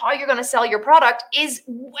working out how you're going to sell your product is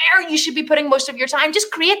where you should be putting most of your time.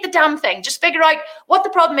 Just create the damn thing. Just figure out what the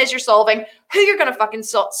problem is you're solving, who you're going to fucking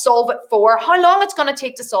solve it for, how long it's going to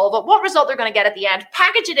take to solve it, what result they're going to get at the end,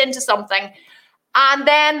 package it into something,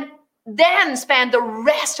 and then spend the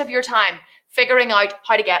rest of your time figuring out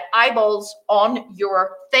how to get eyeballs on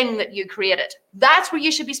your thing that you created. That's where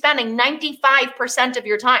you should be spending 95% of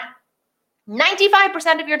your time.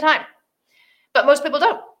 95% of your time. But most people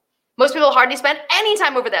don't. Most people hardly spend any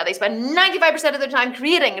time over there. They spend 95% of their time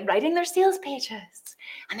creating and writing their sales pages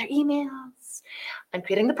and their emails and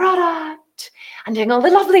creating the product and doing all the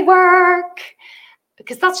lovely work,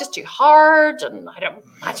 because that's just too hard, and I don't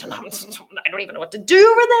even know what to do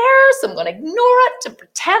over there, so I'm going to ignore it and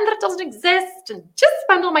pretend that it doesn't exist and just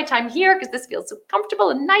spend all my time here because this feels so comfortable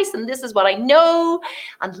and nice and this is what I know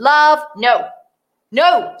and love.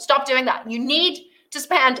 No, stop doing that. You need to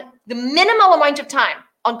spend the minimal amount of time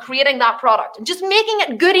on creating that product and just making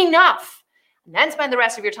it good enough, and then spend the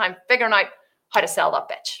rest of your time figuring out how to sell that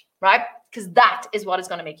bitch, right? Because that is what is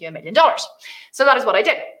going to make you $1 million. So that is what I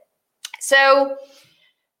did. So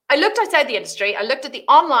I looked outside the industry, I looked at the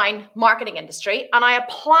online marketing industry, and I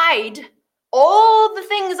applied all the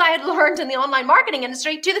things I had learned in the online marketing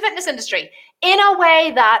industry to the fitness industry in a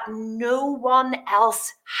way that no one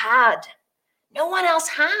else had. No one else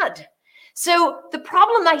had. So the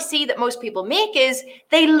problem I see that most people make is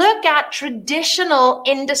they look at traditional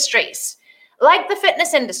industries like the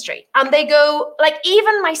fitness industry, and they go, like,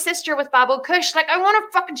 even my sister with Babo Kush, like, I want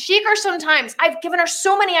to fucking shake her sometimes. I've given her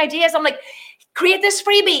so many ideas. I'm like, create this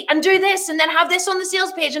freebie and do this and then have this on the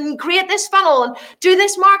sales page and create this funnel and do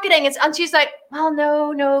this marketing. And she's like, well,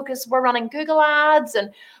 no, because we're running Google ads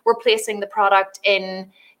and we're placing the product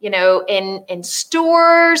in, in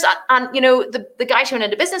stores. And the guy she went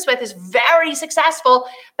into business with is very successful,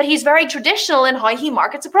 but he's very traditional in how he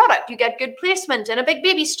markets a product. You get good placement in a big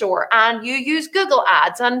baby store and you use Google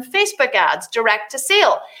ads and Facebook ads direct to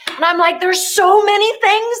sale. And I'm like, there's so many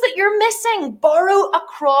things that you're missing. Borrow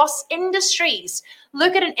across industries.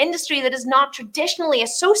 Look at an industry that is not traditionally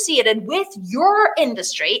associated with your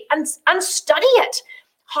industry and study it.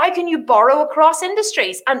 How can you borrow across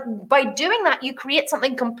industries? And by doing that, you create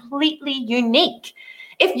something completely unique.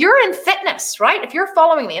 If you're in fitness, right? If you're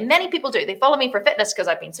following me, and many people do, they follow me for fitness because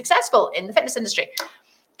I've been successful in the fitness industry.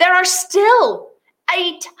 There are still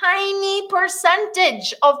a tiny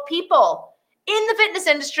percentage of people in the fitness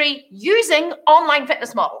industry using online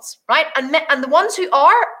fitness models, right? And the ones who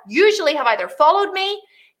are usually have either followed me,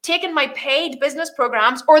 taken my paid business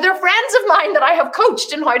programs, or they're friends of mine that I have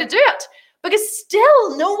coached in how to do it. Because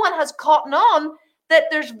still no one has caught on that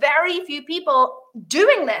there's very few people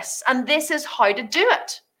doing this, and this is how to do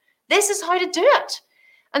it. This is how to do it.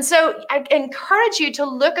 And so I encourage you to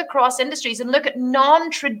look across industries and look at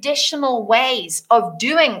non-traditional ways of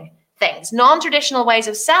doing things, non-traditional ways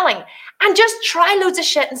of selling, and just try loads of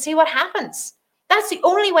shit and see what happens. That's the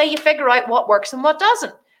only way you figure out what works and what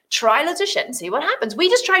doesn't. Try loads of shit and see what happens. We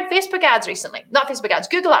just tried Facebook ads recently, not Facebook ads,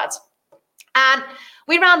 Google ads. And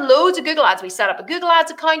we ran loads of Google ads. We set up a Google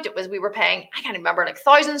ads account. We were paying, I can't remember, like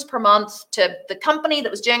thousands per month to the company that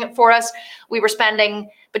was doing it for us. We were spending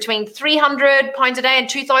between £300 a day and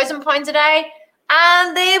 £2,000 a day.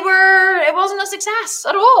 And it wasn't a success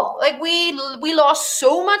at all. Like we lost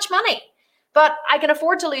so much money, but I can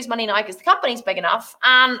afford to lose money now because the company's big enough,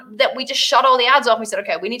 and that we just shut all the ads off. We said,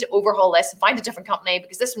 okay, we need to overhaul this and find a different company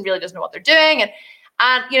because this one really doesn't know what they're doing.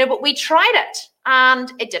 But we tried it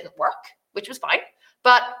and it didn't work, which was fine.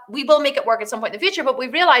 But we will make it work at some point in the future. But we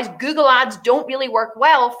realized Google ads don't really work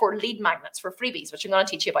well for lead magnets, for freebies, which I'm going to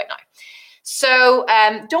teach you about now. So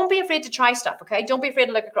don't be afraid to try stuff, okay? Don't be afraid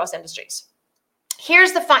to look across industries.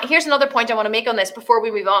 Here's another point I want to make on this before we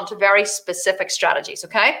move on to very specific strategies,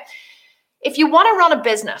 okay? If you want to run a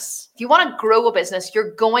business, if you want to grow a business,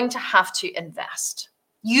 you're going to have to invest.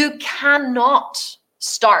 You cannot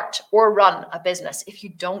start or run a business if you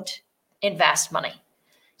don't invest money.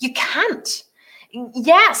 You can't.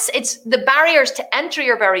 Yes, it's the barriers to entry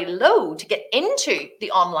are very low to get into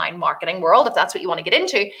the online marketing world, if that's what you want to get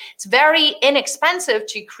into. It's very inexpensive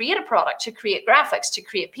to create a product, to create graphics, to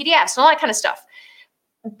create PDFs, and all that kind of stuff.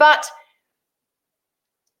 But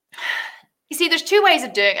you see, there's two ways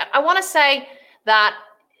of doing it. I want to say that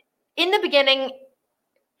in the beginning,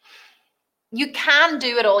 you can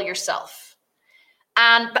do it all yourself.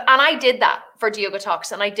 And I did that for Yoga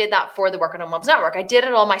Talks, and I did that for the Working on Moms Network. I did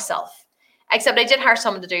it all myself. Except I did hire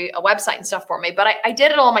someone to do a website and stuff for me, but I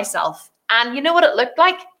did it all myself. And you know what it looked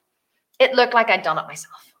like? It looked like I'd done it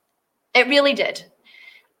myself. It really did.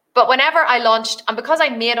 But whenever I launched, and because I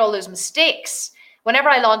made all those mistakes, whenever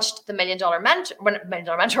I launched the Million Dollar Mentor,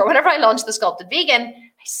 whenever I launched the Sculpted Vegan,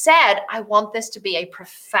 I said, I want this to be a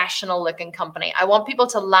professional looking company. I want people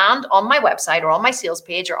to land on my website or on my sales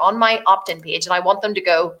page or on my opt-in page, and I want them to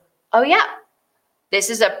go, oh yeah, this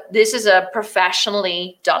is a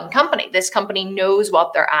professionally done company. This company knows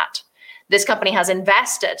what they're at. This company has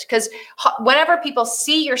invested, because whenever people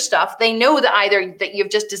see your stuff, they know that either that you've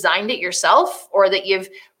just designed it yourself or that you've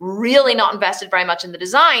really not invested very much in the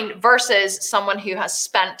design versus someone who has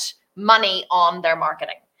spent money on their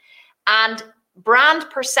marketing. And brand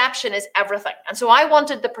perception is everything. And so I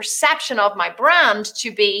wanted the perception of my brand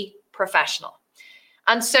to be professional.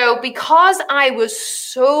 And so because I was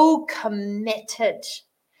so committed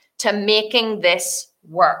to making this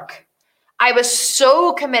work, I was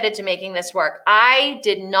so committed to making this work, I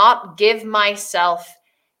did not give myself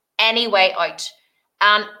any way out.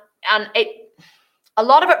 And a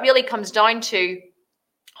lot of it really comes down to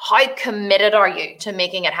how committed are you to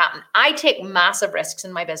making it happen. I take massive risks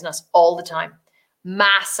in my business all the time.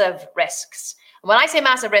 Massive risks. When I say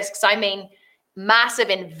massive risks, I mean massive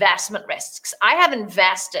investment risks. I have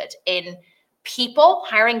invested in people,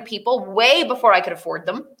 hiring people way before I could afford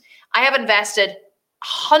them. I have invested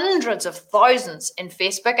hundreds of thousands in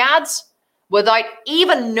Facebook ads without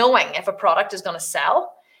even knowing if a product is going to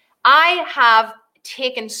sell. I have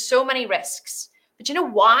taken so many risks. But you know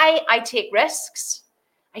why I take risks?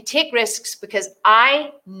 I take risks because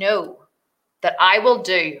I know that I will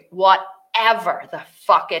do whatever the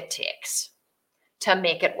fuck it takes to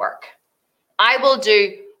make it work. I will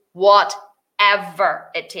do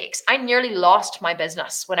whatever it takes. I nearly lost my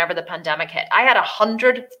business whenever the pandemic hit. I had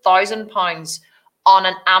 £100,000 on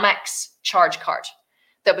an Amex charge card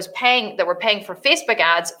that were paying for Facebook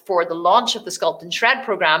ads for the launch of the Sculpt and Shred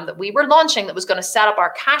program that we were launching that was going to set up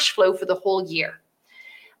our cash flow for the whole year.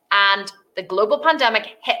 And the global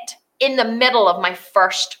pandemic hit in the middle of my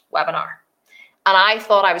first webinar. And I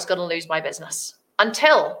thought I was going to lose my business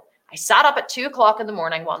until I sat up at 2 o'clock in the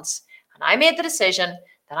morning once and I made the decision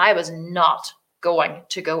that I was not going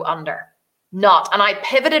to go under. Not. And I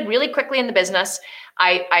pivoted really quickly in the business.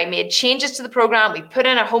 I made changes to the program. We put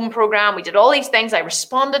in a home program. We did all these things. I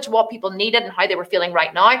responded to what people needed and how they were feeling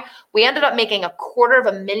right now. We ended up making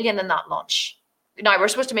 $250,000 in that launch. Now, we're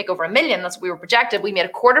supposed to make over $1 million. That's what we were projected. We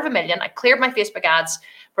made $250,000. I cleared my Facebook ads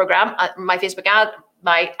program, my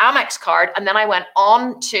Amex card, and then I went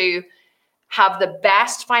on to have the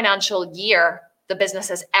best financial year the business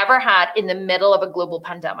has ever had in the middle of a global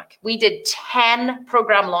pandemic. We did 10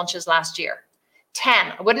 program launches last year.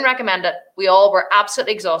 10. I wouldn't recommend it. We all were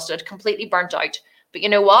absolutely exhausted, completely burnt out. But you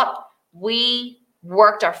know what? We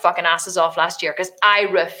worked our fucking asses off last year because I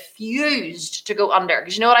refused to go under.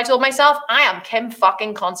 Because you know what I told myself? I am Kim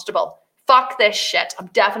fucking Constable. Fuck this shit. I'm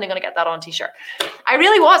definitely going to get that on a t-shirt. I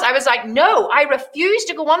really was. I was like, no, I refuse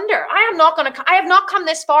to go under. I have not come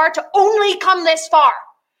this far to only come this far.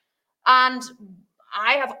 And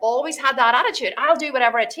I have always had that attitude. I'll do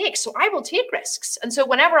whatever it takes. So I will take risks. And so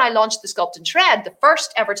whenever I launched the Sculpt and Shred, the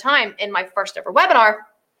first ever time in my first ever webinar,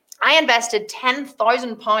 I invested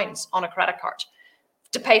 £10,000 on a credit card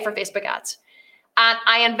to pay for Facebook ads. And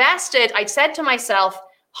I'd said to myself,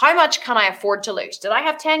 how much can I afford to lose? Did I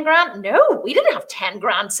have 10 grand? No, we didn't have 10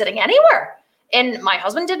 grand sitting anywhere. And my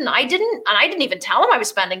husband didn't, I didn't. And I didn't even tell him I was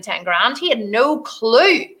spending 10 grand. He had no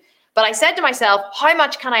clue. But I said to myself, how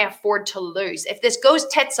much can I afford to lose? If this goes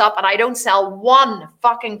tits up and I don't sell one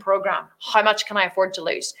fucking program, how much can I afford to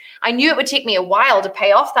lose? I knew it would take me a while to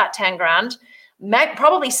pay off that 10 grand,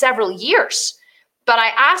 probably several years. But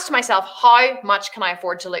I asked myself, how much can I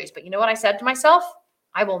afford to lose? But you know what I said to myself?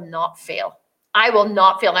 I will not fail. I will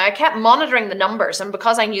not fail. Now, I kept monitoring the numbers, and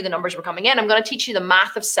because I knew the numbers were coming in, I'm going to teach you the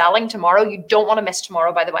math of selling tomorrow. You don't want to miss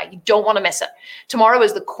tomorrow, by the way. You don't want to miss it. Tomorrow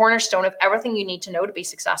is the cornerstone of everything you need to know to be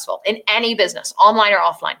successful in any business, online or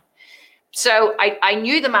offline. So I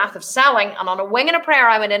knew the math of selling, and on a wing and a prayer,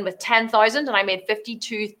 I went in with 10,000 and I made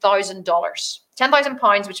 $52,000.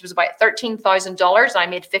 £10,000, which was about $13,000. I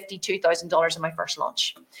made $52,000 in my first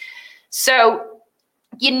launch. So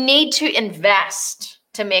you need to invest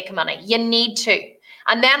to make money. You need to.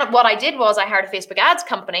 And then what I did was I hired a Facebook ads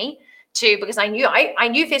company because I knew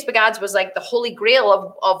Facebook ads was like the holy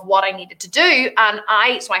grail of what I needed to do.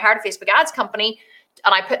 So I hired a Facebook ads company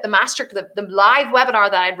and I put the live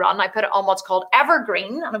webinar that I'd run, I put it on what's called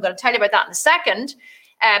Evergreen. And I'm going to tell you about that in a second.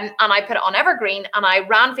 And I put it on Evergreen and I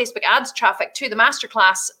ran Facebook ads traffic to the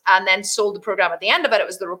masterclass and then sold the program at the end of it. It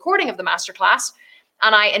was the recording of the masterclass.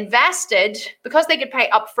 And I invested, because they could pay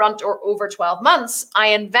upfront or over 12 months, I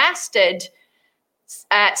invested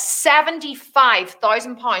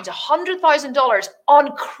 £75,000, $100,000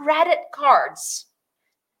 on credit cards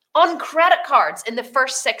in the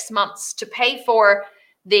first 6 months to pay for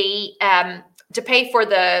the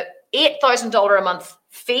 $8,000 a month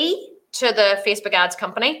fee to the Facebook ads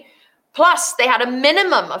company. Plus, they had a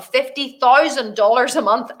minimum of $50,000 a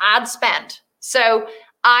month ad spend. So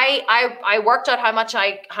I worked out how much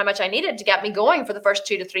I needed to get me going for the first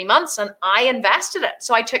 2 to 3 months, and I invested it.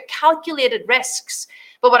 So I took calculated risks.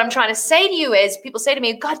 But what I'm trying to say to you is, people say to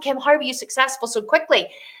me, God, Kim, how were you successful so quickly?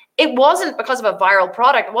 It wasn't because of a viral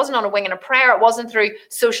product. It wasn't on a wing and a prayer. It wasn't through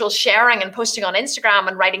social sharing and posting on Instagram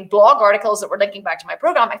and writing blog articles that were linking back to my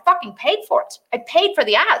program. I fucking paid for it. I paid for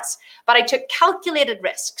the ads, but I took calculated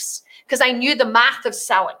risks because I knew the math of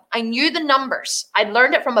selling. I knew the numbers. I'd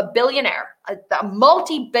learned it from a billionaire, a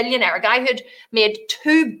multi-billionaire, a guy who'd made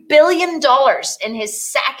 $2 billion in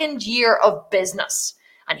his second year of business.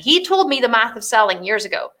 And he told me the math of selling years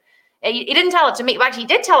ago. He didn't tell it to me. Actually, he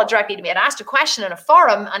did tell it directly to me. I'd asked a question in a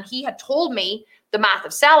forum and he had told me the math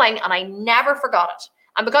of selling and I never forgot it.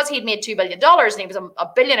 And because he'd made $2 billion and he was a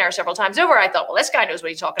billionaire several times over, I thought, well, this guy knows what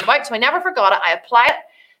he's talking about. So I never forgot it.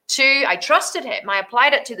 I trusted him. I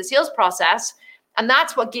applied it to the sales process. And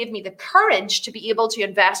that's what gave me the courage to be able to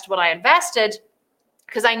invest what I invested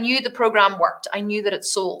because I knew the program worked. I knew that it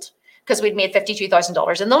sold because we'd made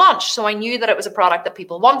 $52,000 in the launch. So I knew that it was a product that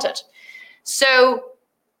people wanted. So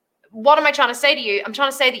what am I trying to say to you? I'm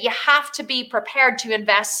trying to say that you have to be prepared to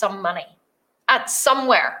invest some money at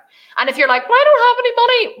somewhere. And if you're like, well, I don't have any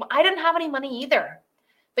money. I didn't have any money either.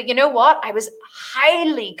 But you know what? I was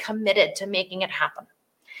highly committed to making it happen.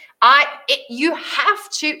 You have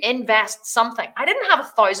to invest something. I didn't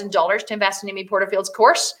have $1,000 to invest in Amy Porterfield's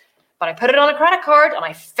course, but I put it on a credit card and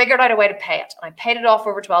I figured out a way to pay it. And I paid it off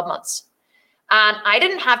over 12 months. And I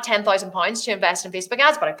didn't have £10,000 to invest in Facebook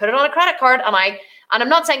ads, but I put it on a credit card and I'm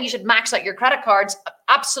not saying you should max out your credit cards.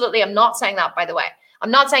 Absolutely, I'm not saying that, by the way. I'm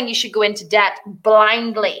not saying you should go into debt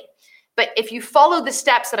blindly. But if you follow the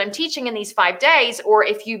steps that I'm teaching in these 5 days, or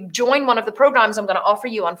if you join one of the programs I'm going to offer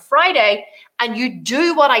you on Friday, and you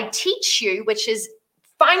do what I teach you, which is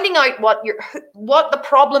finding out what the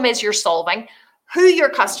problem is you're solving, who your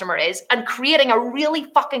customer is, and creating a really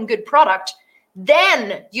fucking good product,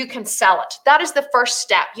 then you can sell it. That is the first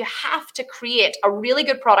step. You have to create a really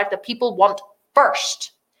good product that people want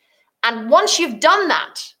first. And once you've done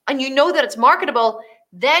that and you know that it's marketable,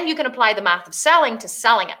 then you can apply the math of selling to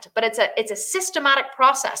selling it. But it's a systematic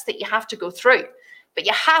process that you have to go through. But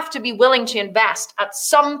you have to be willing to invest at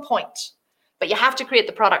some point. But you have to create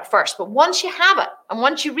the product first. But once you have it, and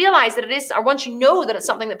once you realize that it is, or once you know that it's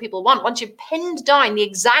something that people want, once you've pinned down the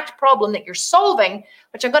exact problem that you're solving,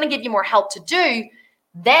 which I'm going to give you more help to do,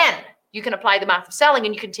 then you can apply the math of selling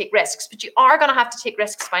and you can take risks. But you are going to have to take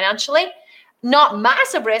risks financially. Not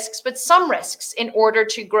massive risks, but some risks in order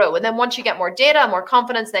to grow. And then once you get more data, more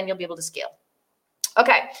confidence, then you'll be able to scale.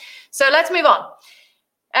 Okay, so let's move on.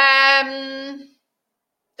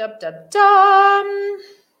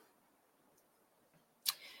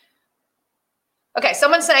 Okay,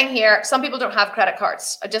 someone's saying here, some people don't have credit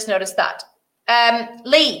cards. I just noticed that.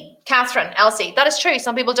 Lee, Catherine, Elsie, that is true.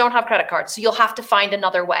 Some people don't have credit cards, so you'll have to find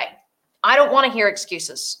another way. I don't want to hear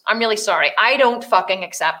excuses. I'm really sorry. I don't fucking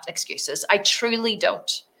accept excuses. I truly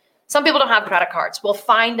don't. Some people don't have credit cards. We'll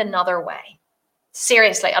find another way.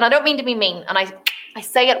 Seriously. And I don't mean to be mean. And I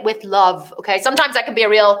say it with love. Okay. Sometimes that can be a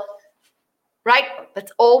real, right?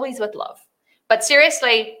 That's always with love. But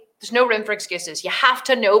seriously, there's no room for excuses. You have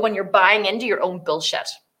to know when you're buying into your own bullshit.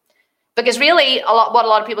 Because really, what a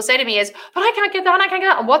lot of people say to me is, but I can't get that, I can't get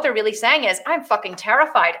that. And what they're really saying is, I'm fucking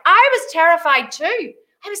terrified. I was terrified too.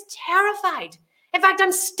 I was terrified. In fact,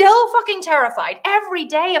 I'm still fucking terrified. Every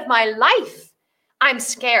day of my life, I'm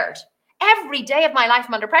scared. Every day of my life,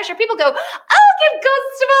 I'm under pressure. People go, oh, Kim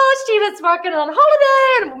Constable, she was working on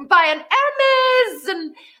holiday and buying Hermes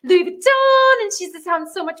and Louis Vuitton, and she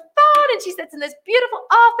sounds so much fun, and she sits in this beautiful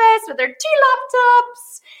office with her 2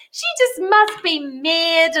 laptops. She just must be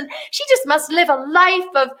made, and she just must live a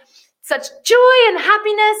life of such joy and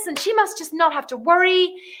happiness, and she must just not have to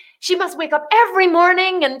worry. She must wake up every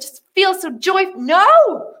morning and just feel so joyful. No,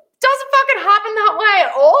 doesn't fucking happen that way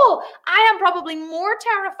at all. I am probably more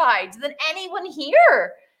terrified than anyone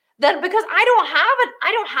here. Because I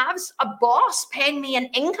don't have a boss paying me an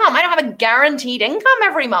income. I don't have a guaranteed income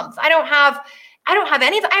every month. I don't have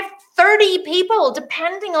any. I have 30 people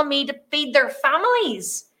depending on me to feed their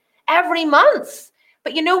families every month.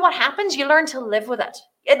 But you know what happens? You learn to live with it.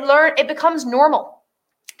 It becomes normal.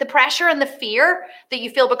 The pressure and the fear that you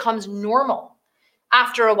feel becomes normal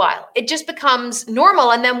after a while. It just becomes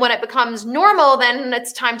normal. And then when it becomes normal, then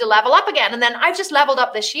it's time to level up again. And then I've just leveled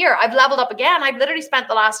up this year. I've leveled up again. I've literally spent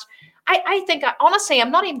the last, honestly, I'm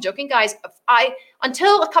not even joking, guys.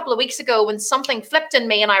 Until a couple of weeks ago when something flipped in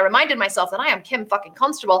me and I reminded myself that I am Kim fucking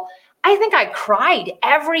Constable, I think I cried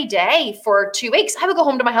every day for 2 weeks. I would go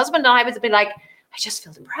home to my husband and I would be like, I just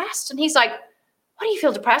feel depressed. And he's like, what do you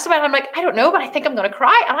feel depressed about? And I'm like, I don't know, but I think I'm going to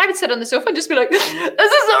cry. And I would sit on the sofa and just be like, this is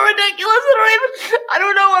so ridiculous. I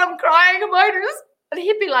don't know what I'm crying about. And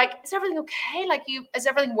he'd be like, is everything okay? Like is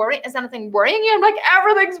everything worrying? Is anything worrying you? I'm like,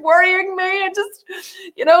 everything's worrying me. I just,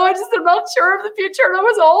 I'm not sure of the future. And I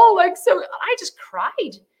was all like, so I just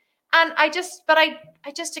cried. And I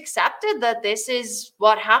just accepted that this is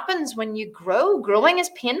what happens when you grow. Growing is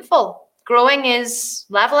painful.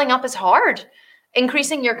 Leveling up is hard.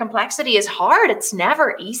 Increasing your complexity is hard. It's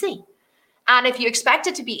never easy. And if you expect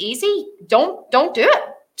it to be easy, don't do it.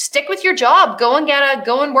 Stick with your job. Go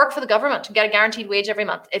and work for the government and get a guaranteed wage every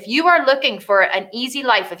month. If you are looking for an easy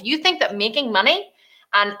life, if you think that making money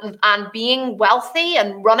and being wealthy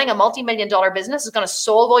and running a multi-million-dollar business is going to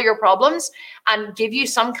solve all your problems and give you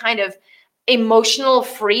some kind of emotional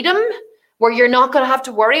freedom where you're not going to have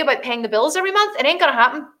to worry about paying the bills every month, it ain't going to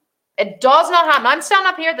happen. It does not happen. I'm standing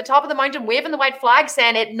up here at the top of the mountain waving the white flag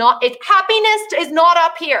saying happiness is not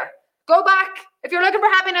up here. Go back. If you're looking for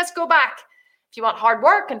happiness, go back. If you want hard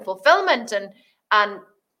work and fulfillment and I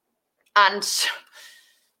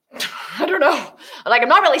don't know, like I'm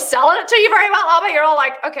not really selling it to you very well, Abby. You're all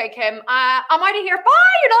like, okay, Kim, I'm out of here.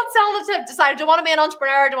 Bye. You're not selling it to decide, do you want to be an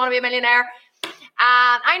entrepreneur? Do you want to be a millionaire?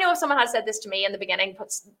 And I know if someone had said this to me in the beginning,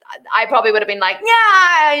 I probably would have been like, yeah,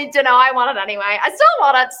 I don't know, I want it anyway. I still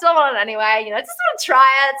want it anyway. Just want to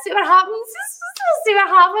try it, see what happens. Just see what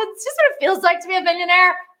happens. Just what it feels like to be a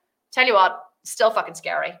millionaire. Tell you what, still fucking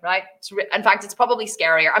scary, right? In fact, it's probably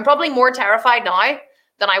scarier. I'm probably more terrified now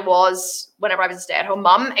than I was whenever I was a stay-at-home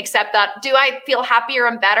mom, except that, do I feel happier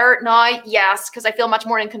and better now? Yes, because I feel much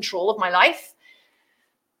more in control of my life.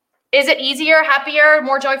 Is it easier, happier,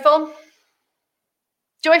 more joyful?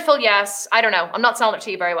 Joyful, yes. I don't know. I'm not selling it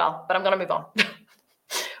to you very well, but I'm going to move on.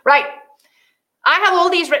 Right. I have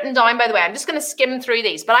all these written down, by the way. I'm just going to skim through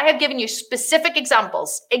these, but I have given you specific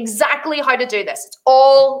examples, exactly how to do this. It's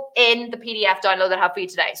all in the PDF download that I have for you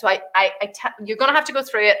today. So you're going to have to go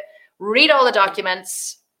through it, read all the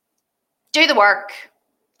documents, do the work.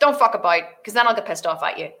 Don't fuck about, because then I'll get pissed off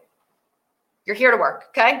at you. You're here to work,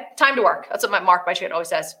 okay? Time to work. That's what Mark Byshade always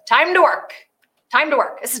says. Time to work. Time to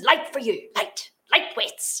work. This is light for you. Light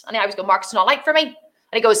weights. And I always go, Mark, it's not light for me. And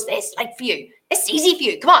he goes, it's light for you. It's easy for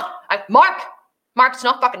you. Come on. Mark, it's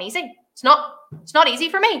not fucking easy. It's not easy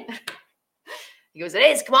for me. He goes, it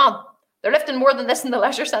is. Come on. They're lifting more than this in the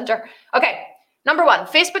leisure center. Okay. Number 1,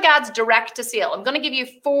 Facebook ads direct to sale. I'm going to give you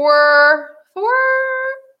four.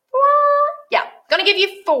 Yeah. Going to give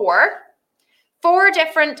you four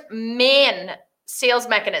different main sales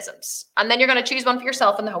mechanisms. And then you're going to choose one for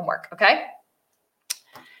yourself in the homework. Okay.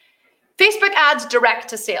 Facebook ads direct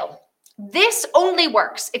to sale. This only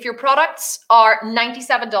works if your products are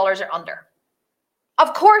 $97 or under.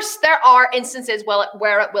 Of course, there are instances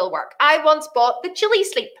where it will work. I once bought the Chili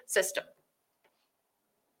Sleep system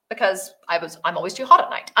because I'm always too hot at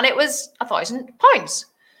night, and it was £1,000. And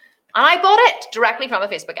I bought it directly from a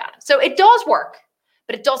Facebook ad. So it does work,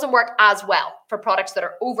 but it doesn't work as well for products that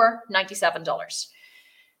are over $97.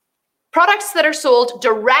 Products that are sold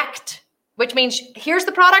direct, which means here's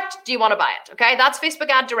the product, do you want to buy it? Okay, that's Facebook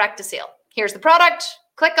ad direct to sale. Here's the product,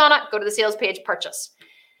 click on it, go to the sales page, purchase.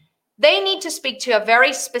 They need to speak to a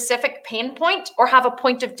very specific pain point or have a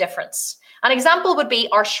point of difference. An example would be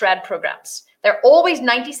our Shred programs. They're always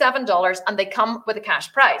 $97 and they come with a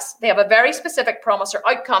cash prize. They have a very specific promise or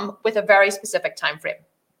outcome with a very specific time frame.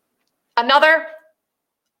 Another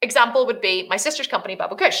example would be my sister's company,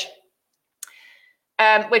 Bubble Kush,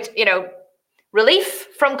 which, relief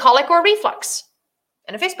from colic or reflux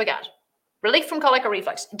in a Facebook ad. Relief from colic or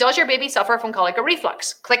reflux. Does your baby suffer from colic or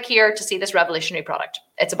reflux? Click here to see this revolutionary product.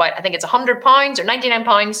 It's about, I think it's £100 or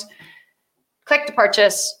 £99. Click to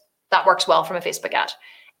purchase. That works well from a Facebook ad.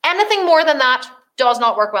 Anything more than that does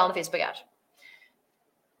not work well in a Facebook ad.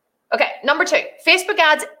 Okay, number 2, Facebook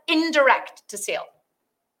ads indirect to sale.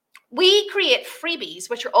 We create freebies,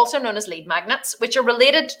 which are also known as lead magnets, which are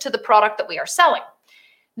related to the product that we are selling.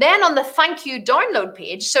 Then on the thank you download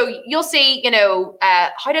page, so you'll see,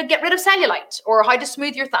 how to get rid of cellulite or how to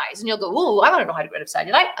smooth your thighs. And you'll go, oh, I want to know how to get rid of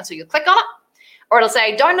cellulite. And so you'll click on it. Or it'll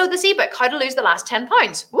say, download this ebook, how to lose the last 10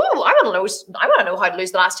 pounds. Ooh, I want to know how to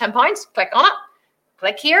lose the last 10 pounds. Click on it.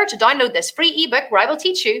 Click here to download this free ebook where I will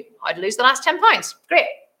teach you how to lose the last 10 pounds. Great.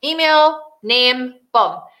 Email, name,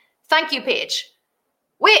 boom. Thank you page.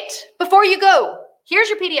 Wait, before you go, here's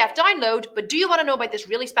your PDF download, but do you want to know about this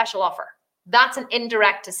really special offer? That's an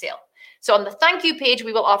indirect to sale. So on the thank you page,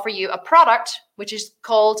 we will offer you a product, which is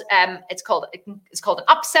called, it's called an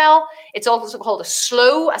upsell. It's also called a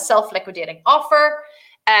self-liquidating offer.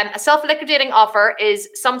 A self-liquidating offer is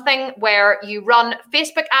something where you run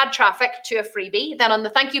Facebook ad traffic to a freebie. Then on the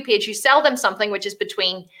thank you page, you sell them something which is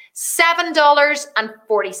between $7 and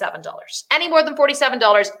 $47. Any more than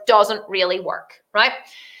 $47 doesn't really work, right?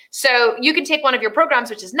 So you can take one of your programs,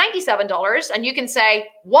 which is $97, and you can say,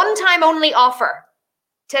 one-time only offer.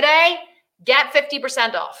 Today, get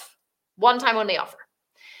 50% off. One-time only offer.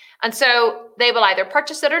 And so they will either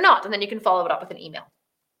purchase it or not, and then you can follow it up with an email.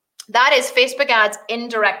 That is Facebook ads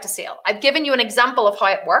indirect to sale. I've given you an example of how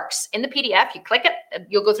it works in the PDF. You click it,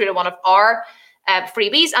 you'll go through to one of our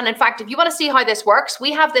freebies. And in fact, if you want to see how this works,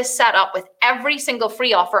 we have this set up with every single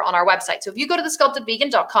free offer on our website. So if you go to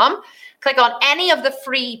thesculptedvegan.com, click on any of the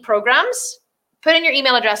free programs, put in your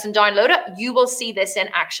email address and download it, you will see this in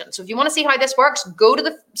action. So if you want to see how this works, go to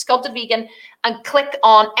the Sculpted Vegan and click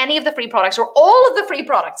on any of the free products or all of the free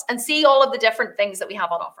products and see all of the different things that we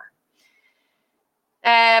have on offer.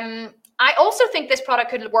 I also think this product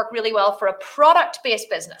could work really well for a product-based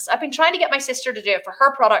business. I've been trying to get my sister to do it for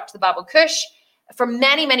her product, the Babel Kush, for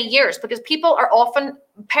many, many years, because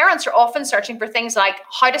parents are often searching for things like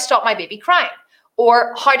how to stop my baby crying,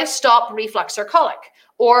 or how to stop reflux or colic,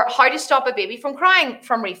 or how to stop a baby from crying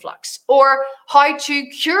from reflux, or how to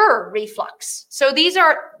cure reflux. So these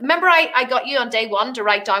are, remember I got you on day one to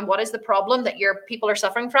write down what is the problem that your people are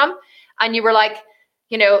suffering from? And you were like,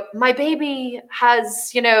 my baby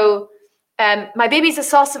has, my baby's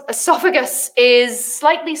esophagus is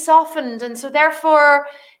slightly softened, and so therefore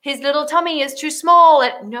his little tummy is too small.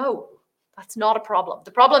 No, that's not a problem.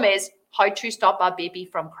 The problem is how to stop a baby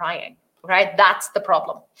from crying, right? That's the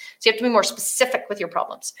problem. So you have to be more specific with your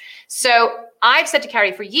problems. So I've said to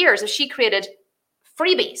Carrie for years, if she created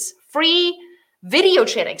freebies, free video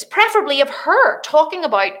trainings, preferably of her talking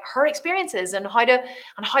about her experiences and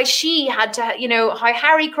how she had to, how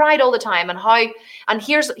Harry cried all the time, and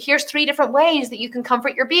here's 3 different ways that you can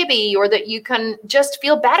comfort your baby, or that you can just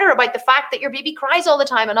feel better about the fact that your baby cries all the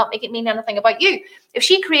time and not make it mean anything about you. If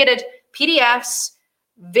she created PDFs,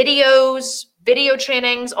 videos, video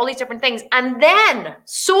trainings, all these different things, and then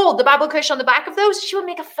sold the Babel Kush on the back of those, she would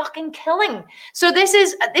make a fucking killing. So this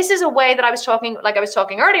is a way that I was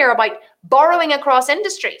talking earlier about borrowing across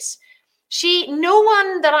industries. No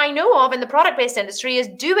one that I know of in the product-based industry is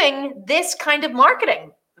doing this kind of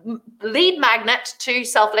marketing, lead magnet to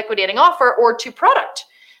self-liquidating offer or to product.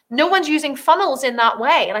 No one's using funnels in that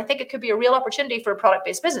way. And I think it could be a real opportunity for a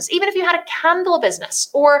product-based business, even if you had a candle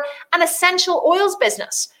business or an essential oils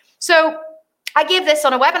business. So I gave this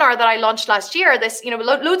on a webinar that I launched last year.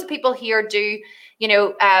 Loads of people here do,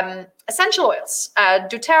 essential oils,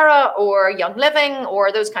 doTERRA or Young Living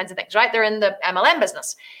or those kinds of things, right? They're in the MLM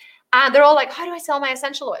business. And they're all like, how do I sell my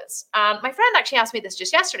essential oils? And my friend actually asked me this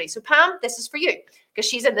just yesterday. So Pam, this is for you, because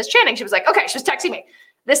she's in this training. She was like, okay, she was texting me.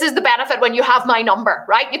 This is the benefit when you have my number,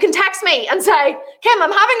 right? You can text me and say, Kim,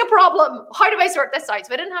 I'm having a problem. How do I sort this out?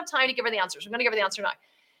 So I didn't have time to give her the answers. I'm going to give her the answer now.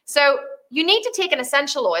 So you need to take an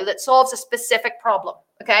essential oil that solves a specific problem,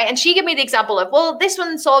 okay? And she gave me the example of, well, this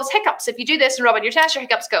one solves hiccups. If you do this and rub on your chest, your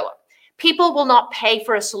hiccups go up. People will not pay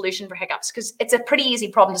for a solution for hiccups because it's a pretty easy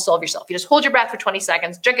problem to solve yourself. You just hold your breath for 20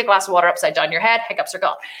 seconds, drink a glass of water upside down your head, hiccups are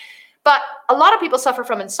gone. But a lot of people suffer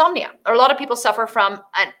from insomnia, or a lot of people suffer from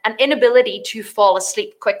an inability to fall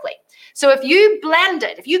asleep quickly. So if you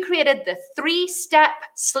created the 3-step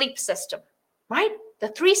sleep system, right? The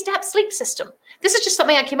 3-step sleep system. This is just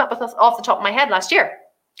something I came up with off the top of my head last year.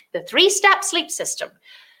 The 3-step sleep system.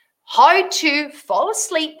 How to fall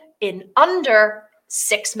asleep in under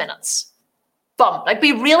 6 minutes. Boom. Like,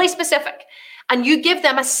 be really specific. And you give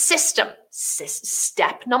them a system.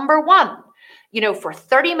 Step number 1. For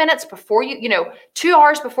 30 minutes before 2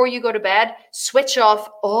 hours before you go to bed, switch off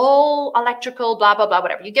all electrical, blah, blah, blah,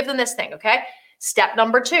 whatever. You give them this thing, okay? Step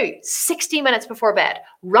number 2, 60 minutes before bed,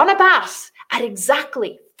 run a bath at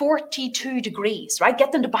exactly 42 degrees, right?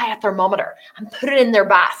 Get them to buy a thermometer and put it in their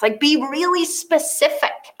bath. Like, be really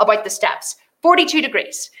specific about the steps. 42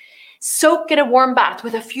 degrees. Soak in a warm bath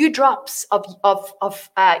with a few drops of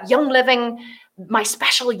Young Living, my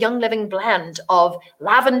special Young Living blend of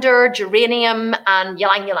lavender, geranium, and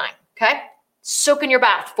ylang ylang, okay? Soak in your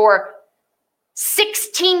bath for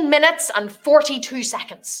 16 minutes and 42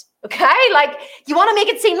 seconds. Okay, like, you want to make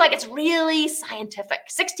it seem like it's really scientific.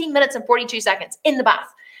 16 minutes and 42 seconds in the bath.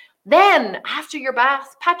 Then after your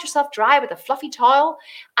bath, pat yourself dry with a fluffy towel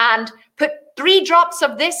and put 3 drops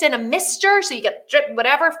of this in a mister. So you get drip,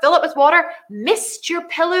 whatever, fill it with water, mist your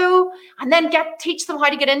pillow, and then teach them how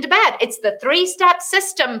to get into bed. It's the 3-step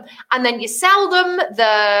system. And then you sell them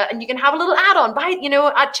and you can have a little add-on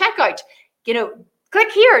at checkout,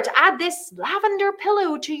 click here to add this lavender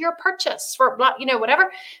pillow to your purchase for, whatever.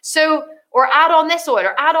 So, or add on this oil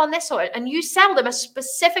or add on this oil, and you sell them a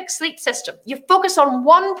specific sleep system. You focus on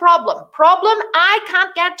one problem. I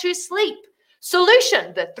can't get to sleep.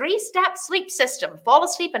 Solution, the 3-step sleep system. Fall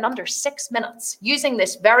asleep in under 6 minutes using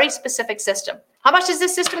this very specific system. How much does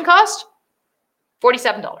this system cost?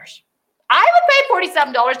 $47. I would pay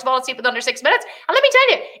 $47 to fall asleep in under 6 minutes. And let me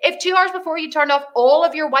tell you, if 2 hours before you turned off all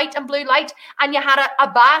of your white and blue light and you had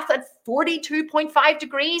a bath at 42.5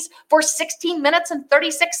 degrees for 16 minutes and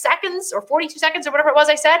 36 seconds or 42 seconds or whatever it was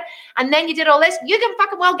I said, and then you did all this, you can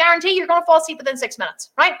fucking well guarantee you're going to fall asleep within 6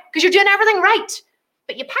 minutes, right? Because you're doing everything right.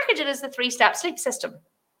 But you package it as the 3-step sleep system.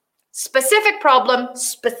 Specific problem,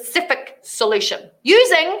 specific solution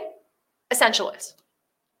using essential oils.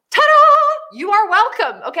 Ta-da! You are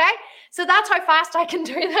welcome, okay? So that's how fast I can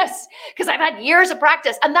do this because I've had years of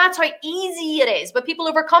practice and that's how easy it is. But people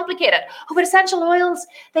overcomplicate it. Oh, but essential oils,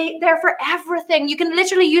 they're for everything. You can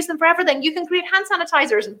literally use them for everything. You can create hand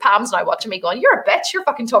sanitizers, and Pam's now watching me going, you're a bitch. You're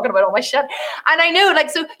fucking talking about all my shit. And I know, like,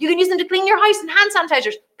 so you can use them to clean your house and hand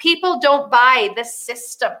sanitizers. People don't buy this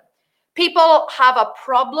system. People have a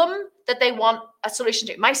problem that they want a solution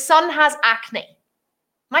to. My son has acne.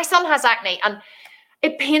 My son has acne and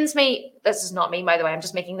it pains me. This is not me, by the way. I'm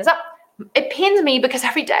just making this up. It pains me because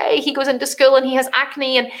every day he goes into school and he has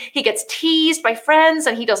acne and he gets teased by friends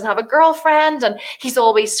and he doesn't have a girlfriend and he's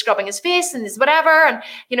always scrubbing his face and his whatever. And,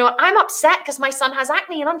 you know, I'm upset because my son has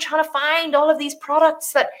acne and I'm trying to find all of these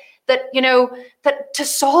products that to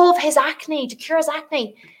solve his acne, to cure his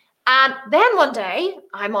acne. And then one day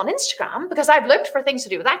I'm on Instagram because I've looked for things to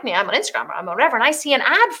do with acne. I'm on Instagram or I'm on whatever. And I see an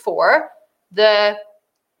ad for the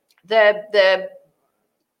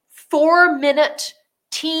 4-minute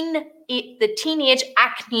the teenage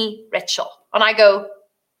acne ritual. And I go,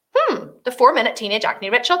 the 4-minute teenage acne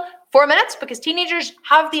ritual. 4 minutes because teenagers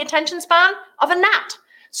have the attention span of a gnat.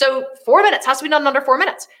 So 4 minutes has to be done in under 4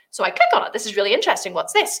 minutes. So I click on it. This is really interesting.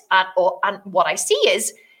 What's this? And what I see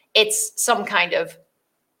is it's some kind of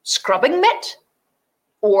scrubbing mitt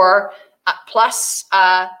or plus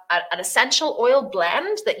an essential oil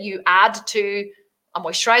blend that you add to a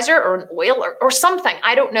moisturizer or an oil or something.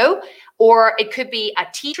 I don't know. Or it could be a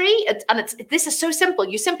tea tree. This is so simple.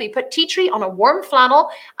 You simply put tea tree on a warm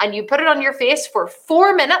flannel and you put it on your face for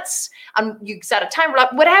 4 minutes and you set a timer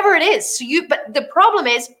up, whatever it is. But the problem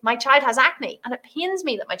is my child has acne and it pains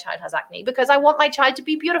me that my child has acne because I want my child to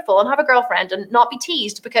be beautiful and have a girlfriend and not be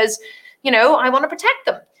teased because, you know, I want to protect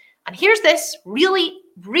them. And here's this really,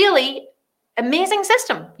 really amazing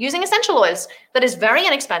system using essential oils that is very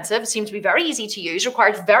inexpensive, seems to be very easy to use,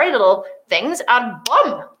 requires very little things, and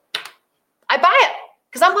boom, I buy it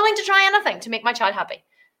because I'm willing to try anything to make my child happy.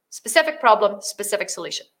 Specific problem, specific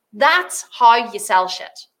solution. That's how you sell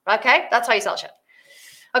shit, okay? That's how you sell shit.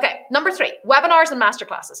 Okay, number 3, webinars and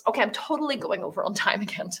masterclasses. Okay, I'm totally going over on time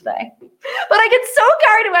again today, but I get so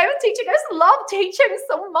carried away with teaching. I just love teaching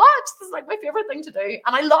so much. This is like my favorite thing to do.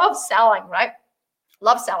 And I love selling, right?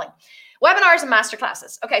 Love selling. Webinars and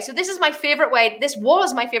masterclasses. Okay, so this was my favorite way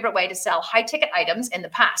to sell high ticket items in the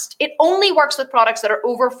past. It only works with products that are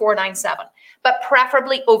over $497, but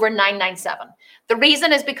preferably over $997. The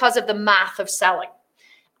reason is because of the math of selling,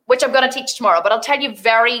 which I'm going to teach tomorrow, but I'll tell you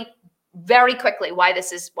very, very quickly why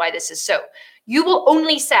this is so. You will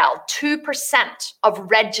only sell 2%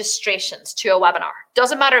 of registrations to a webinar.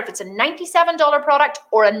 Doesn't matter if it's a $97 product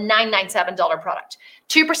or a $997 product.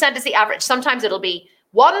 2% is the average. Sometimes it'll be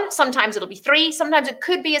 1, sometimes it'll be 3, sometimes it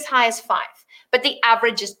could be as high as 5, but the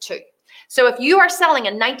average is 2. So if you are selling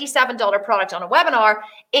a $97 product on a webinar,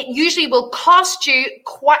 it usually will cost you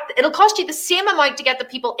it'll cost you the same amount to get the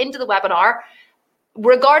people into the webinar,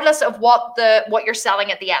 regardless of what you're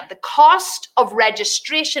selling at the end. The cost of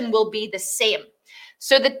registration will be the same.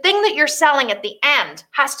 So the thing that you're selling at the end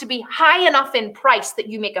has to be high enough in price that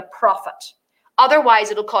you make a profit. Otherwise,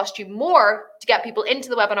 it'll cost you more to get people into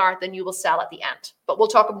the webinar than you will sell at the end. But we'll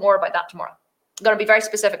talk more about that tomorrow. I'm going to be very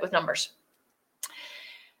specific with numbers.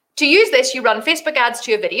 To use this, you run Facebook ads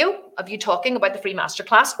to a video of you talking about the free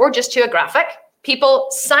masterclass or just to a graphic. People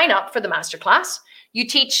sign up for the masterclass. You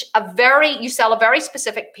sell a very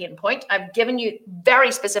specific pain point. I've given you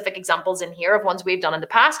very specific examples in here of ones we've done in the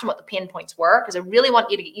past and what the pain points were, because I really want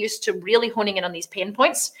you to get used to really honing in on these pain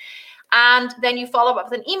points. And then you follow up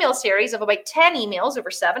with an email series of about 10 emails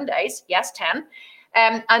over 7 days. Yes, 10.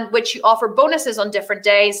 And which you offer bonuses on different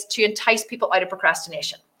days to entice people out of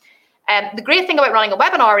procrastination. The great thing about running a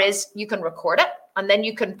webinar is you can record it and then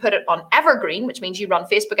you can put it on evergreen, which means you run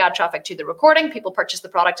Facebook ad traffic to the recording. People purchase the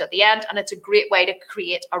product at the end, and it's a great way to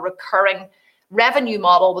create a recurring revenue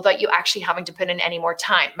model without you actually having to put in any more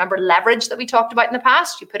time. Remember leverage that we talked about in the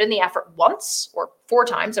past? You put in the effort once or 4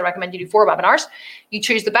 times. I recommend you do 4 webinars. You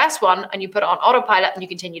choose the best one and you put it on autopilot and you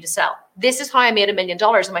continue to sell. This is how I made $1 million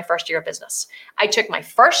in my first year of business. I took my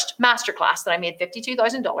first masterclass that I made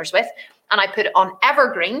 $52,000 with, and I put it on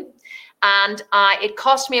Evergreen. And it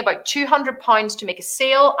cost me about £200 to make a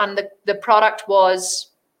sale. And the product was,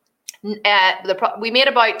 we made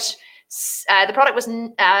about, the product was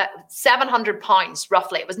 £700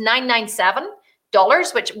 roughly. It was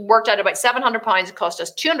 $997, which worked out about £700. It cost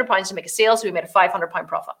us £200 to make a sale. So we made a £500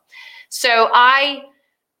 profit. So I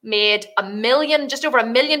made just over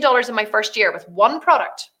 $1 million in my first year with one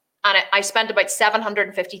product. And I spent about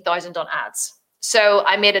 $750,000 on ads. So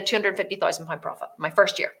I made a £250,000 profit my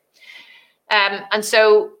first year. And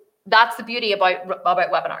so that's the beauty about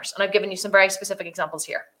webinars. And I've given you some very specific examples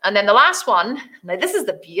here. And then the last one, now this is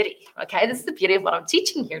the beauty, okay? This is the beauty of what I'm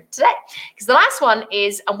teaching here today. Because the last one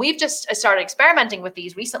is, and we've just started experimenting with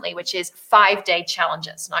these recently, which is 5-day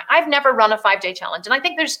challenges. Now, I've never run a 5-day challenge. And I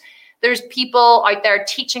think there's people out there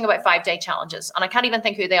teaching about 5-day challenges. And I can't even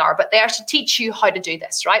think who they are, but they actually teach you how to do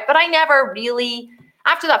this, right? But I never really,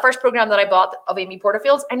 after that first program that I bought of Amy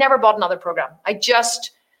Porterfield's, I never bought another program. I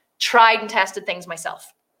just tried and tested things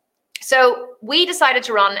myself. So we decided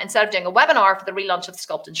to run, instead of doing a webinar for the relaunch of the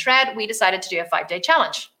Sculpt and Shred, we decided to do a 5-day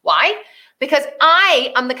challenge. Why? Because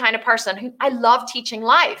I am the kind of person who I love teaching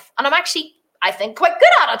live. And I'm actually, I think, quite good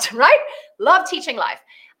at it, right? Love teaching live.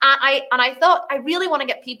 And I thought I really want to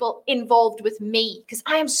get people involved with me because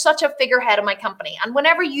I am such a figurehead of my company. And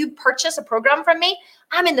whenever you purchase a program from me,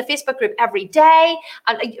 I'm in the Facebook group every day.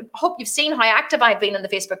 And I hope you've seen how active I've been in the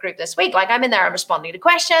Facebook group this week. Like I'm in there, I'm responding to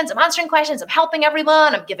questions, I'm answering questions, I'm helping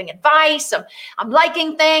everyone, I'm giving advice, I'm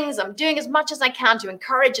liking things, I'm doing as much as I can to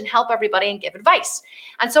encourage and help everybody and give advice.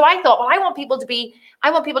 And so I thought, well, I want people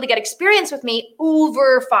to get experience with me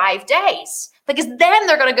over 5 days. Because then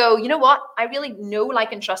they're going to go, you know what? I really know,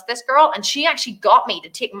 like, and trust this girl. And she actually got me to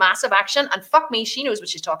take massive action. And fuck me, she knows what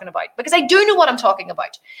she's talking about. Because I do know what I'm talking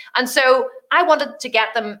about. And so I wanted to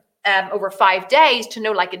get them over 5 days to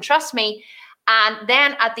know, like, and trust me. And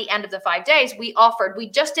then at the end of the 5 days, we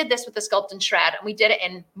just did this with the Sculpt and Shred. And we did it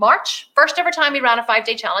in March. First ever time we ran a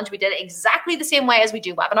 5-day challenge. We did it exactly the same way as we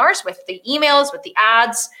do webinars, with the emails, with the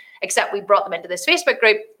ads, except we brought them into this Facebook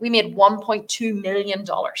group. We made $1.2 million.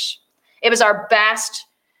 It was our best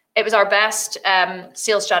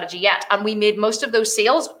sales strategy yet. And we made most of those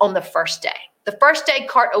sales on the first day. The first day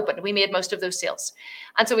cart opened, we made most of those sales.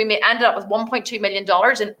 And so we ended up with $1.2 million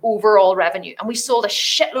in overall revenue. And we sold a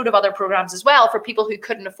shitload of other programs as well for people who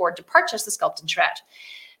couldn't afford to purchase the Sculpt and Shred.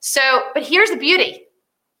 So, but here's the beauty.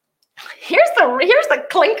 Here's the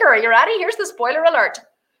clinker. Are you ready? Here's the spoiler alert.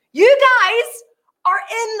 You guys are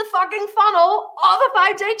in the fucking funnel of a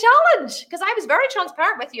 5-day challenge. Because I was very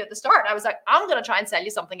transparent with you at the start. I was like, I'm going to try and sell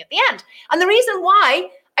you something at the end. And the reason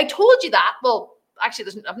why I told you that, well, actually,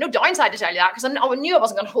 there's no downside to tell you that, because I knew I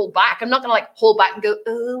wasn't going to hold back. I'm not going to like hold back and go,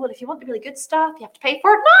 oh, well, if you want the really good stuff, you have to pay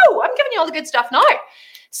for it. No, I'm giving you all the good stuff now.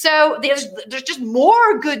 So there's just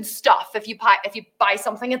more good stuff if you buy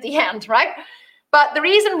something at the end, right? But the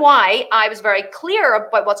reason why I was very clear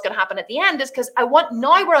about what's going to happen at the end is because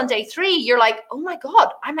now we're on day 3, you're like, oh my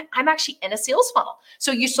God, I'm actually in a sales funnel.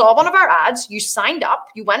 So you saw one of our ads, you signed up,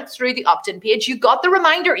 you went through the opt-in page, you got the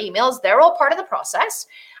reminder emails, they're all part of the process.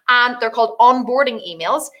 And they're called onboarding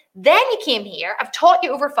emails. Then you came here, I've taught you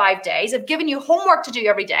over 5 days, I've given you homework to do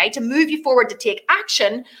every day to move you forward to take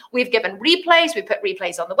action. We've given replays, we put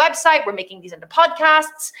replays on the website, we're making these into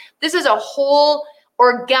podcasts. This is a whole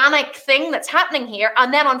organic thing that's happening here.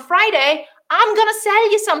 And then on Friday, I'm going to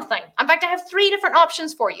sell you something. In fact, I have 3 different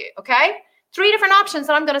options for you, okay? 3 different options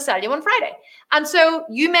that I'm going to sell you on Friday. And so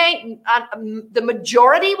the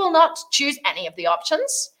majority will not choose any of the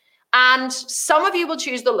options. And some of you will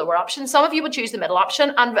choose the lower option. Some of you will choose the middle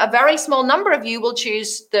option. And a very small number of you will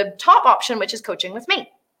choose the top option, which is coaching with me.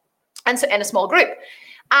 And so in a small group.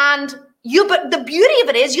 But the beauty of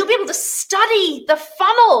it is you'll be able to study the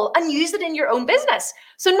funnel and use it in your own business.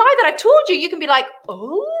 So now that I've told you, you can be like,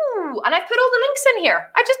 oh, and I've put all the links in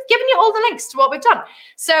here. I've just given you all the links to what we've done.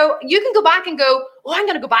 So you can go back and go, oh, I'm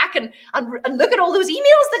going to go back and look at all those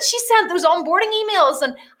emails that she sent, those onboarding emails.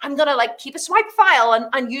 And I'm going to like keep a swipe file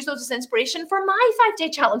and use those as inspiration for my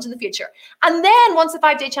 5-day challenge in the future. And then once the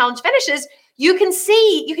 5-day challenge finishes, you can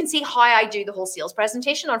see how I do the whole sales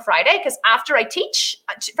presentation on Friday, because after I teach,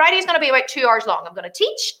 Friday is going to be about 2 hours long. I'm going to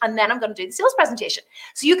teach and then I'm going to do the sales presentation.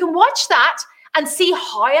 So you can watch that and see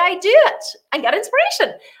how I do it and get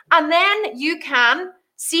inspiration. And then you can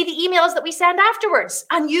see the emails that we send afterwards,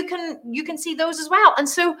 and you can see those as well. And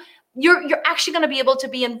so you're actually going to be able to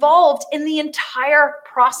be involved in the entire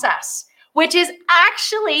process, which is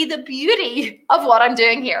actually the beauty of what I'm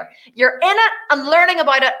doing here. You're in it and learning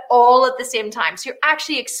about it all at the same time. So you're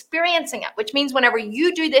actually experiencing it, which means whenever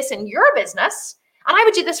you do this in your business And I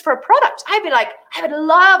would do this for a product. I'd be like, I would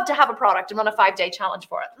love to have a product and run a 5-day challenge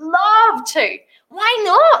for it. Love to. Why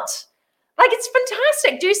not? Like, it's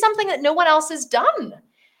fantastic. Do something that no one else has done.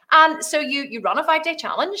 And so you run a 5-day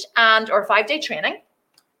challenge or 5-day training,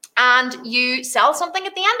 and you sell something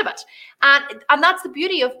at the end of it. And that's the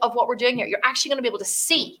beauty of what we're doing here. You're actually going to be able to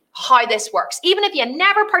see how this works, even if you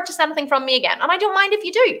never purchase anything from me again. And I don't mind if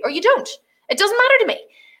you do or you don't. It doesn't matter to me.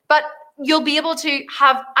 But you'll be able to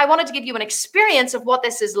I wanted to give you an experience of what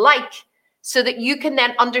this is like so that you can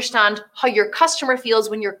then understand how your customer feels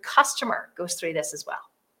when your customer goes through this as well.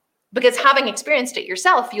 Because having experienced it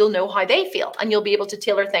yourself, you'll know how they feel and you'll be able to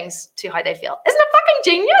tailor things to how they feel. Isn't it fucking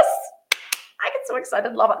genius? I get so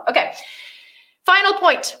excited, love it. Okay, final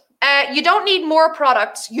point. You don't need more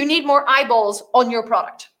products, you need more eyeballs on your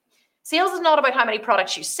product. Sales is not about how many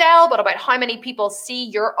products you sell, but about how many people see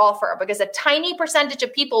your offer, because a tiny percentage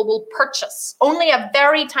of people will purchase, only a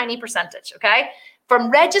very tiny percentage, okay? From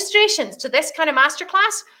registrations to this kind of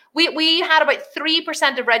masterclass, we had about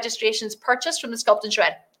 3% of registrations purchased from the Sculpt and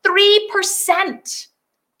Shred. 3%,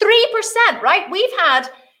 right? We've had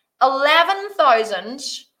 11,000,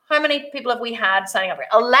 how many people have we had signing up here?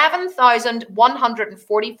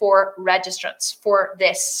 11,144 registrants for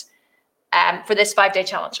this 5-day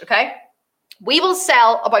challenge, okay? We will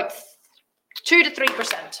sell about 2 to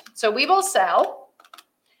 3%. So we will sell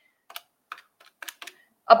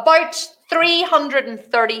about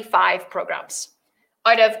 335 programs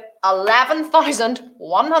out of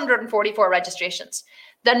 11,144 registrations.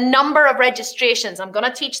 The number of registrations, I'm going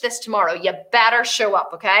to teach this tomorrow. You better show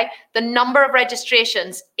up, okay? The number of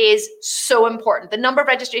registrations is so important. The number of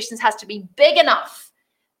registrations has to be big enough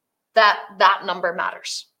that that number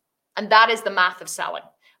matters. And that is the math of selling.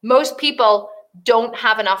 Most people don't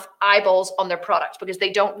have enough eyeballs on their product because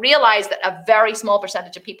they don't realize that a very small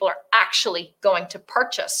percentage of people are actually going to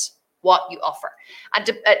purchase what you offer. And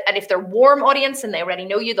if they're warm audience and they already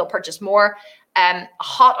know you, they'll purchase more. A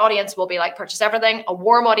hot audience will be like, purchase everything. A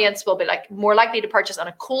warm audience will be like more likely to purchase, and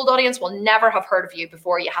a cold audience will never have heard of you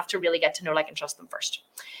before. You have to really get to know, like, and trust them first.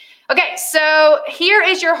 Okay, so here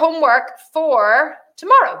is your homework for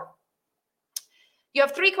tomorrow. You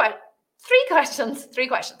have three questions.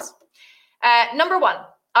 Number one,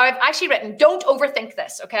 I've actually written, don't overthink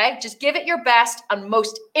this, okay? Just give it your best and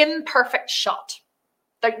most imperfect shot.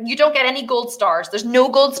 You don't get any gold stars. There's no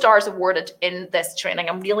gold stars awarded in this training.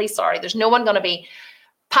 I'm really sorry. There's no one going to be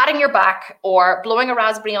patting your back or blowing a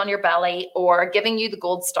raspberry on your belly or giving you the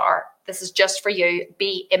gold star. This is just for you.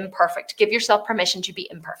 Be imperfect. Give yourself permission to be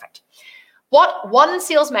imperfect. What one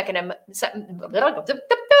sales mechanism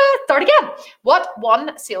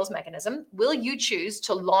will you choose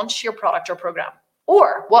to launch your product or program?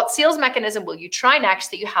 Or what sales mechanism will you try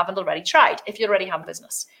next that you haven't already tried if you already have a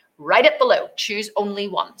business? Write it below. Choose only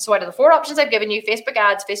one. So out of the 4 options I've given you, Facebook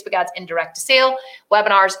ads indirect to sale,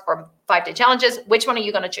 webinars, or 5-day challenges, which one are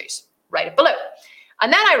you going to choose? Write it below.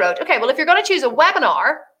 And then I wrote, okay, well, if you're going to choose a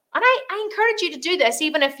webinar, and I encourage you to do this,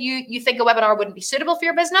 even if you think a webinar wouldn't be suitable for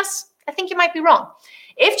your business, I think you might be wrong.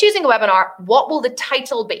 If choosing a webinar, what will the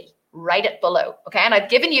title be? Write it below, okay? And I've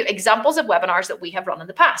given you examples of webinars that we have run in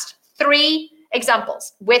the past. 3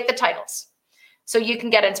 examples with the titles. So you can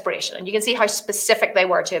get inspiration and you can see how specific they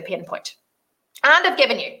were to a pain point. And I've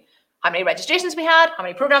given you how many registrations we had, how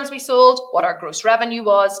many programs we sold, what our gross revenue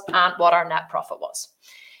was, and what our net profit was.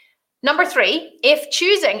 Number 3, if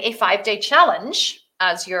choosing a 5-day challenge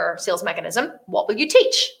as your sales mechanism, what will you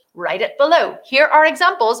teach? Write it below. Here are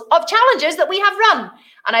examples of challenges that we have run.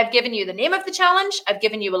 And I've given you the name of the challenge. I've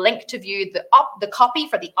given you a link to view the copy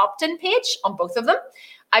for the opt-in page on both of them.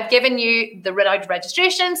 I've given you the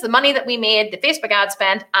registrations, the money that we made, the Facebook ad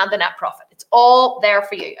spend, and the net profit. It's all there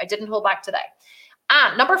for you. I didn't hold back today.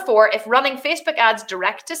 And number 4, if running Facebook ads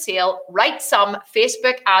direct to sale, write some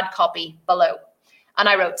Facebook ad copy below. And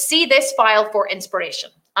I wrote, see this file for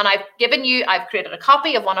inspiration. And I've created a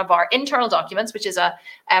copy of one of our internal documents, which is a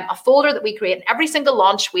folder that we create in every single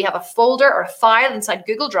launch. We have a folder or a file inside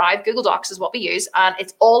Google Drive. Google Docs is what we use. And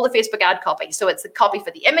it's all the Facebook ad copy. So it's the copy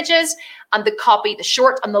for the images and the copy, the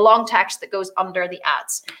short and the long text that goes under the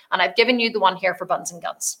ads. And I've given you the one here for buns and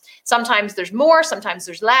guns. Sometimes there's more, sometimes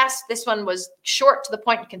there's less. This one was short, to the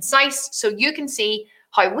point, and concise. So you can see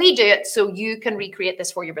how we do it, so you can recreate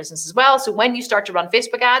this for your business as well. So when you start to run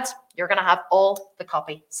Facebook ads, you're going to have all the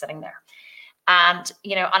copy sitting there. And,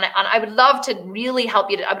 you know, and I would love to really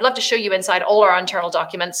help you. I would love to show you inside all our internal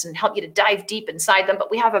documents and help you to dive deep inside them.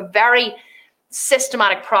 But we have a very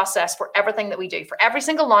systematic process for everything that we do. For every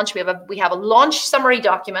single launch, we have a launch summary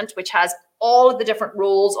document, which has all of the different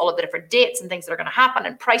rules, all of the different dates and things that are going to happen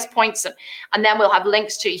and price points. And then we'll have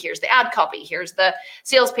links to, here's the ad copy, here's the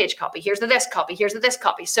sales page copy, here's the this copy, here's the this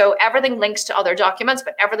copy. So everything links to other documents,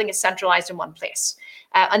 but everything is centralized in one place.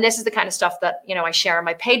 And this is the kind of stuff that, you know, I share in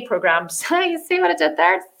my paid programs. You see what I did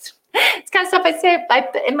there? It's kind of stuff I say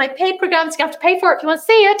in my paid programs. You have to pay for it if you want to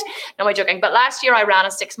see it. No, I'm joking. But last year I ran a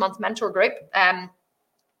 6-month mentor group,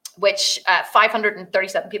 which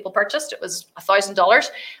 537 people purchased. It was $1,000. And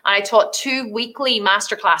I taught 2 weekly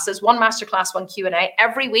masterclasses, one masterclass, one Q&A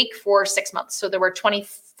every week for 6 months. So there were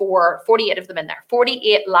 48 of them in there,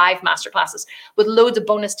 48 live masterclasses with loads of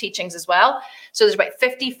bonus teachings as well. So there's about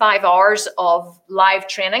 55 hours of live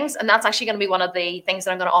trainings. And that's actually going to be one of the things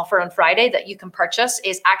that I'm going to offer on Friday that you can purchase,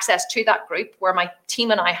 is access to that group where my team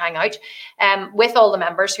and I hang out with all the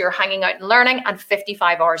members who are hanging out and learning, and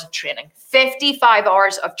 55 hours of training. 55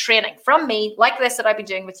 hours of training from me like this that I've been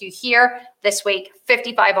doing with you here this week.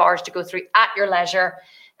 55 hours to go through at your leisure.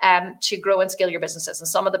 To grow and scale your businesses. And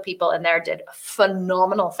some of the people in there did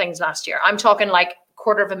phenomenal things last year. I'm talking like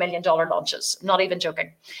 $250,000 launches, not even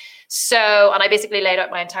joking. So, and I basically laid out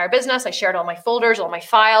my entire business. I shared all my folders, all my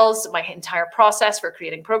files, my entire process for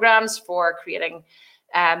creating programs, for creating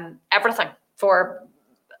everything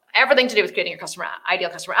to do with creating your ideal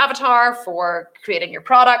customer avatar, for creating your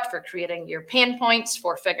product, for creating your pain points,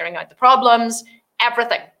 for figuring out the problems,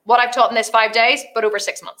 everything. What I've taught in this 5 days, but over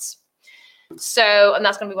 6 months. So, and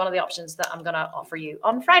that's going to be one of the options that I'm going to offer you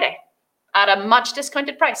on Friday at a much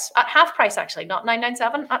discounted price, at half price, actually, not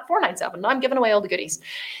 $997, at $497. Now I'm giving away all the goodies.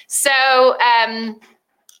 So,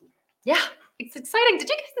 yeah, it's exciting. Did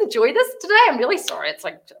you guys enjoy this today? I'm really sorry. It's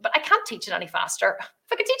like, but I can't teach it any faster.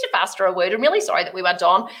 If I could teach it faster, I would. I'm really sorry that we went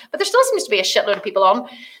on, but there still seems to be a shitload of people on.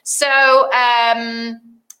 So,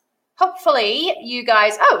 hopefully you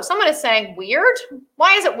guys, oh, someone is saying weird.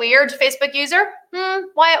 Why is it weird, Facebook user?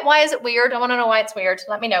 Why is it weird? I want to know why it's weird.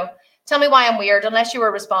 Let me know. Tell me why I'm weird, unless you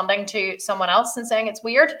were responding to someone else and saying it's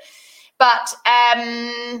weird. But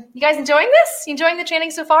you guys enjoying this? You enjoying the training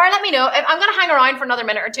so far? Let me know. I'm going to hang around for another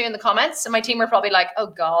minute or two in the comments, and my team are probably like, oh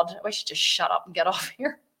God, I should just shut up and get off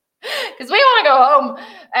here because we want to go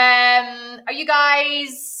home. Are you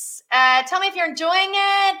guys, tell me if you're enjoying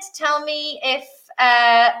it. Tell me if,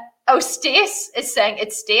 oh, Stace is saying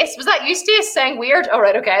it's Stace. Was that you, Stace, saying weird? Oh,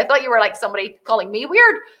 right, okay. I thought you were like somebody calling me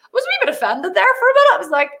weird. I was a wee bit offended there for a minute. I was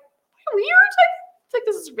like, weird? I think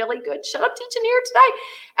this is really good. Shut up teaching here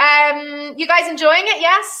today. You guys enjoying it?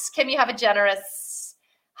 Yes. Kim, you have a generous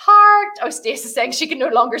heart. Oh, Stace is saying she can no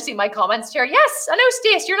longer see my comments here. Yes, I know,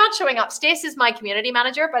 Stace, you're not showing up. Stace is my community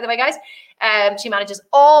manager, by the way, guys. She manages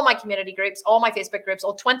all my community groups, all my Facebook groups,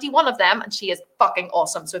 all 21 of them, and she is fucking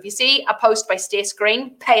awesome. So if you see a post by Stace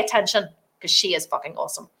Green, pay attention because she is fucking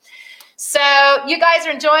awesome. So you guys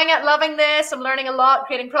are enjoying it, loving this. I'm learning a lot,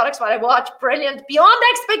 creating products while I watch. Brilliant. Beyond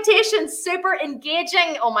expectations, super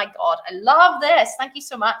engaging. Oh my God, I love this. Thank you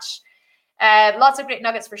so much. Lots of great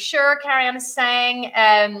nuggets for sure. Carrie Ann is saying,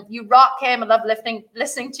 you rock, Kim. I love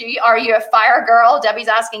listening to you. Are you a fire girl? Debbie's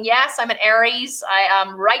asking, yes, I'm an Aries. I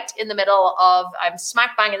am right in the middle of, I'm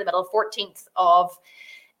smack bang in the middle, 14th of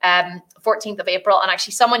April. And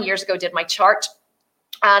actually someone years ago did my chart.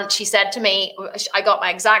 And she said to me, I got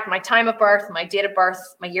my time of birth, my date of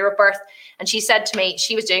birth, my year of birth. And she said to me,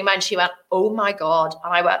 she was doing mine. She went, oh my God.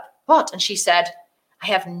 And I went, what? And she said, I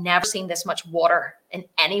have never seen this much water in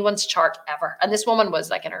anyone's chart ever. And this woman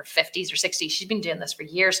was like in her 50s or 60s. She's been doing this for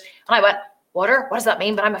years. And I went, water? What does that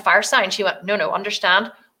mean? But I'm a fire sign. She went, no,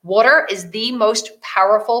 understand. Water is the most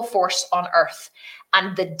powerful force on earth.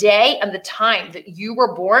 And the day and the time that you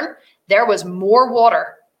were born, there was more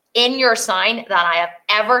water in your sign than I have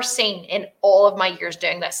ever seen in all of my years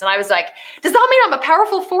doing this. And I was like, does that mean I'm a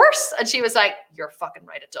powerful force? And she was like, you're fucking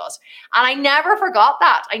right, it does. And I never forgot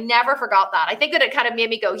that. I think that it kind of made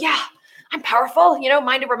me go, yeah, I'm powerful, you know,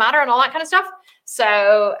 mind over matter and all that kind of stuff.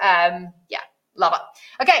 So yeah, love it.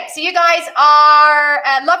 Okay, so you guys are,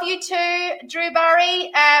 love you too, Drew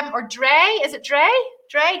Barry, or Dre, is it Dre?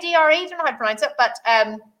 Dre, D-R-E, don't know how to pronounce it, but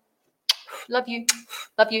love you.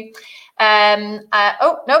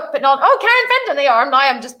 Oh, no, putting on, oh, Karen Fenton, the arm. Now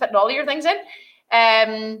I'm just putting all your things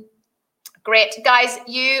in. Great, guys,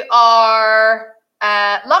 you are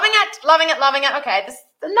loving it. Okay,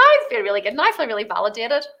 now I feel really good. Now I feel really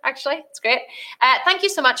validated, actually. It's great. Thank you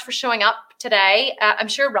so much for showing up today. I'm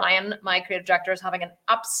sure Ryan, my creative director, is having an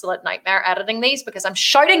absolute nightmare editing these because I'm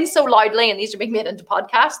shouting so loudly and these are being made into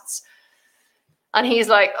podcasts. And he's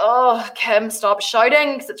like, oh, Kim, stop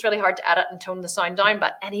shouting because it's really hard to edit and tone the sound down.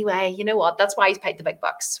 But anyway, you know what? That's why he's paid the big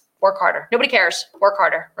bucks. Work harder. Nobody cares. Work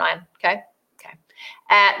harder, Ryan. Okay?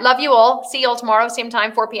 Love you all. See you all tomorrow, same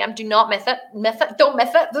time, 4 p.m. Do not miss it. Don't miss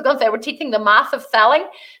it. I was going to say, we're teaching the math of selling.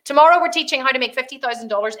 Tomorrow, we're teaching how to make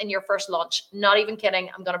 $50,000 in your first launch. Not even kidding.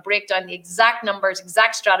 I'm going to break down the exact numbers,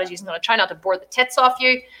 exact strategies. I'm going to try not to bore the tits off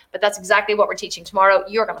you, but that's exactly what we're teaching tomorrow.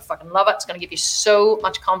 You're going to fucking love it. It's going to give you so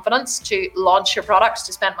much confidence to launch your products,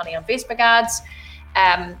 to spend money on Facebook ads.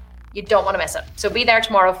 You don't want to miss it. So be there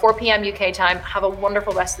tomorrow, 4 p.m. UK time. Have a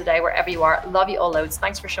wonderful rest of the day wherever you are. Love you all loads.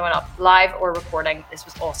 Thanks for showing up live or recording. This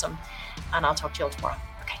was awesome. And I'll talk to you all tomorrow.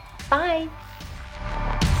 Okay, bye.